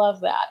 I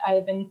love that.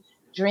 I've been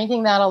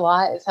drinking that a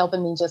lot. It's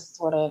helping me just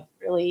sort of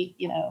really,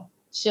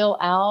 chill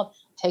out,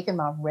 taking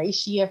my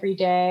reishi every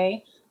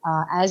day.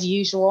 As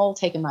usual,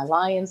 taking my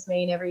lion's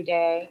mane every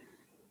day.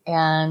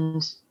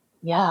 And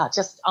yeah,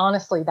 just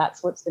honestly,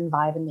 that's what's been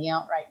vibing me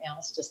out right now.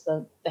 It's just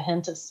the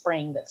hint of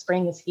spring, that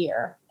spring is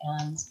here.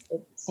 And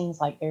it seems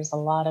like there's a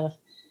lot of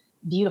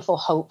beautiful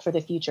hope for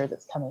the future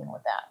that's coming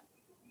with that.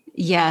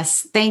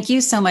 Yes. Thank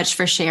you so much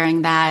for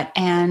sharing that.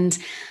 And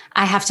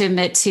I have to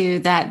admit too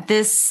that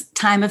this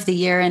time of the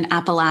year in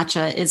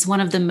Appalachia is one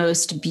of the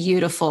most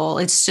beautiful.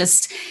 It's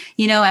just,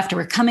 after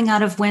we're coming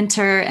out of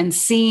winter and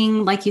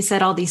seeing, like you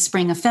said, all these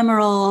spring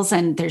ephemerals,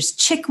 and there's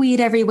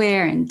chickweed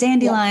everywhere and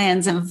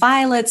dandelions and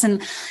violets.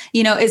 And,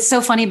 it's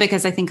so funny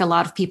because I think a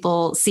lot of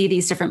people see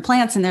these different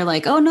plants and they're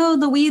like, oh no,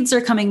 the weeds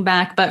are coming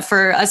back. But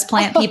for us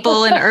plant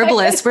people and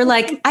herbalists, we're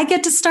like, I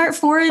get to start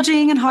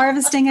foraging and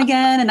harvesting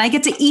again. And I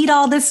get to eat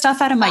all this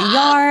stuff out of my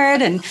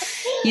yard. And,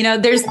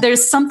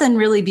 there's something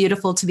really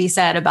beautiful to be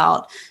said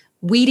about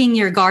weeding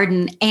your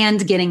garden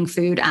and getting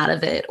food out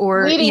of it,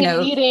 or weeding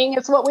and eating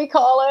is what we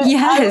call it.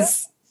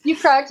 Yes. You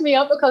cracked me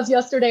up because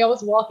yesterday I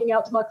was walking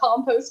out to my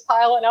compost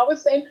pile and I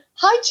was saying,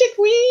 hi,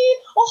 chickweed.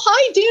 Oh,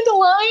 hi,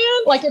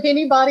 dandelion. Like if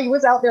anybody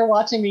was out there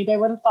watching me, they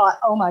would have thought,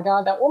 oh my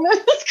God, that woman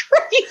is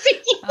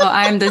crazy. Oh,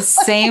 I'm the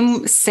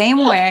same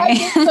way. I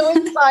get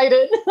so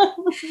excited.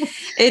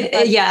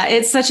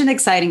 It's such an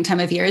exciting time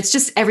of year. It's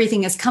just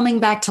everything is coming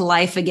back to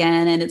life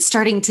again and it's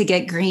starting to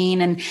get green.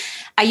 And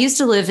I used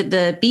to live at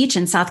the beach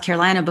in South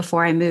Carolina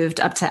before I moved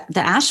up to the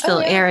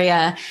Asheville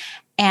area.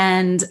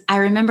 And I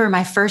remember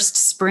my first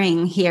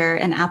spring here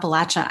in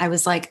Appalachia, I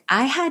was like,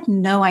 I had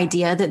no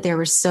idea that there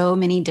were so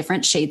many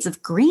different shades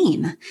of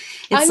green.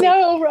 I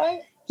know,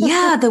 right?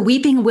 Yeah, the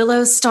weeping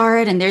willows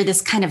start and they're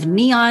this kind of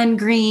neon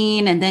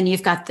green. And then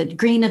you've got the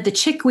green of the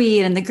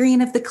chickweed and the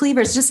green of the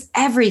cleavers, just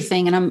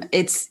everything. And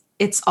it's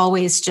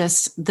always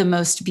just the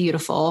most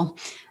beautiful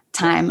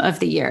time of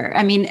the year.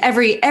 I mean,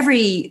 every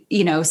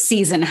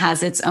season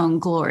has its own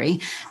glory,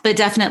 but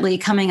definitely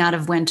coming out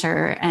of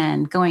winter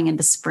and going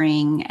into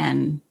spring.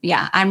 And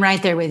yeah, I'm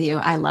right there with you.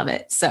 I love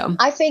it. So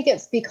I think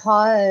it's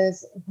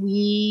because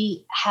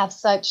we have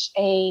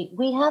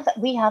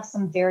we have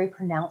some very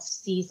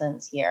pronounced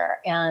seasons here,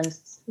 and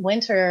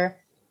winter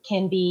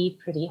can be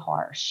pretty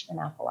harsh in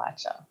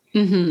Appalachia.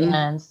 Mm-hmm.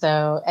 And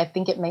so I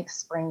think it makes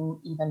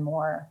spring even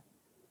more,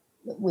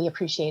 we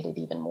appreciate it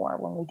even more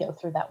when we go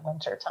through that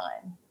winter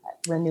time,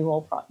 that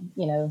renewal,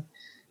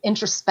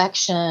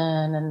 introspection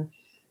and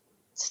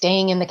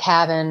staying in the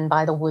cabin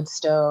by the wood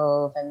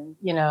stove and,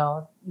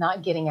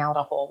 not getting out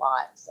a whole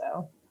lot.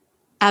 So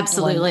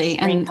absolutely. When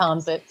spring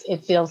comes, it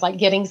feels like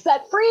getting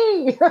set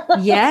free.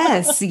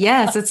 Yes.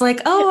 It's like,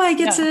 oh, I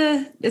get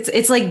to,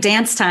 it's like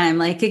dance time.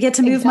 Like I get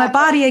to move my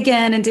body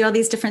again and do all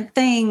these different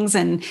things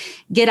and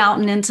get out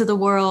and into the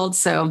world.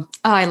 So,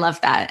 I love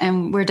that.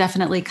 And we're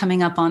definitely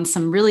coming up on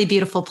some really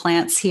beautiful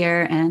plants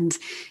here. And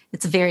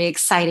it's a very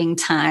exciting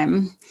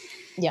time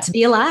to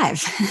be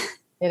alive.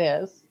 It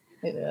is.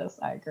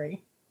 I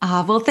agree.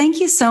 Well,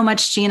 thank you so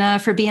much, Gina,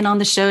 for being on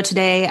the show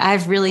today.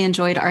 I've really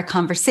enjoyed our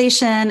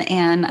conversation,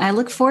 and I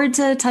look forward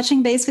to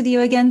touching base with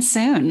you again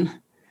soon.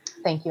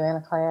 Thank you,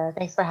 Anna Claire.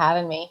 Thanks for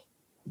having me.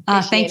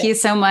 Thank you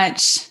so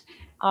much.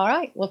 All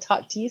right. We'll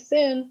talk to you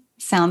soon.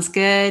 Sounds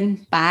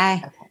good.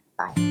 Bye. Okay.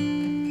 Bye.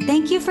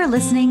 Thank you for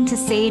listening to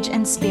Sage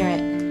and Spirit.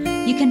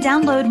 You can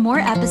download more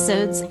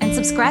episodes and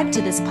subscribe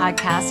to this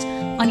podcast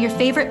on your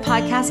favorite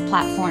podcast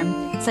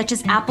platform, such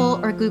as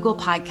Apple or Google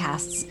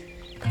Podcasts.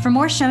 For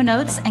more show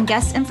notes and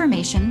guest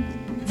information,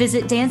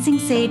 visit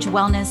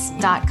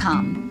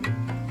DancingSageWellness.com.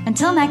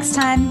 Until next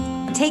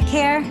time, take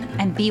care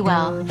and be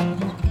well.